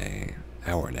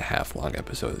hour and a half long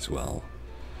episode as well,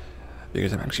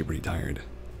 because I'm actually pretty tired.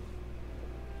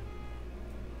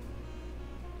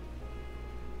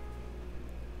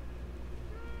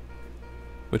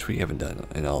 Which we haven't done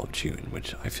in all of June,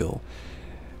 which I feel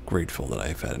grateful that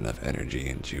I've had enough energy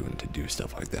in June to do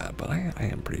stuff like that, but I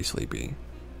am pretty sleepy.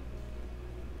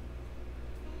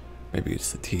 Maybe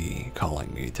it's the tea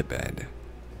calling me to bed.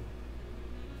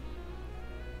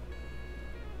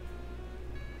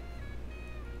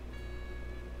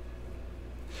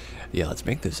 Yeah, let's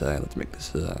make this hour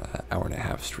and a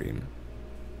half stream.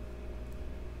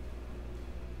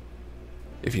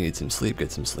 If you need some sleep,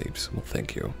 get some sleeps. Well,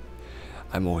 thank you.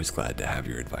 I'm always glad to have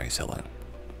your advice, Ella.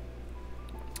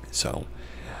 So,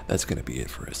 that's going to be it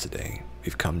for us today.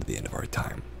 We've come to the end of our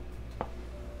time.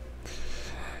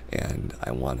 And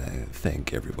I want to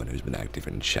thank everyone who's been active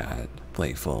in chat,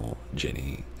 Playful,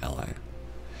 Jenny, Ella.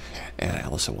 And I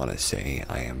also want to say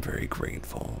I am very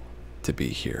grateful to be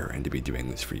here and to be doing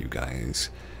this for you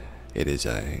guys. It is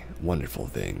a wonderful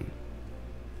thing,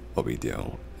 what we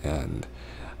do. And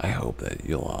I hope that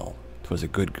you'll all, it was a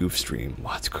good Goof stream.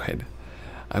 Well, it's good.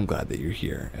 I'm glad that you're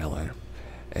here, Ella.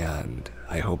 And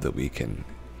I hope that we can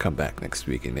come back next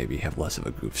week and maybe have less of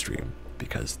a Goof stream,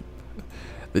 because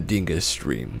the Dingus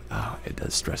stream, it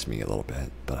does stress me a little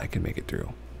bit, but I can make it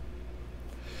through.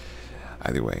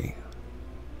 Either way,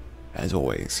 as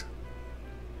always,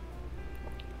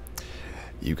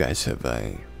 you guys have,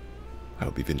 I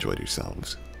hope you've enjoyed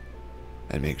yourselves,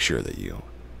 and make sure that you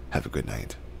have a good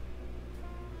night.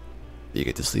 You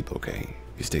get to sleep okay,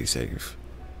 you stay safe,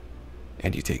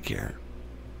 and you take care.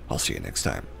 I'll see you next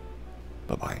time.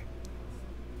 Bye-bye.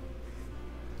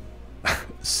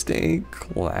 Stay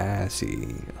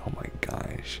classy. Oh my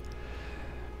gosh.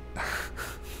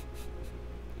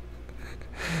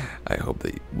 I hope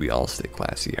that we all stay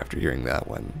classy after hearing that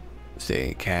one.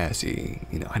 Stay Cassie.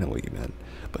 You know, I know what you meant,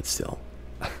 but still.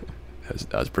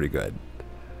 that was pretty good.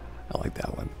 I like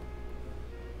that one.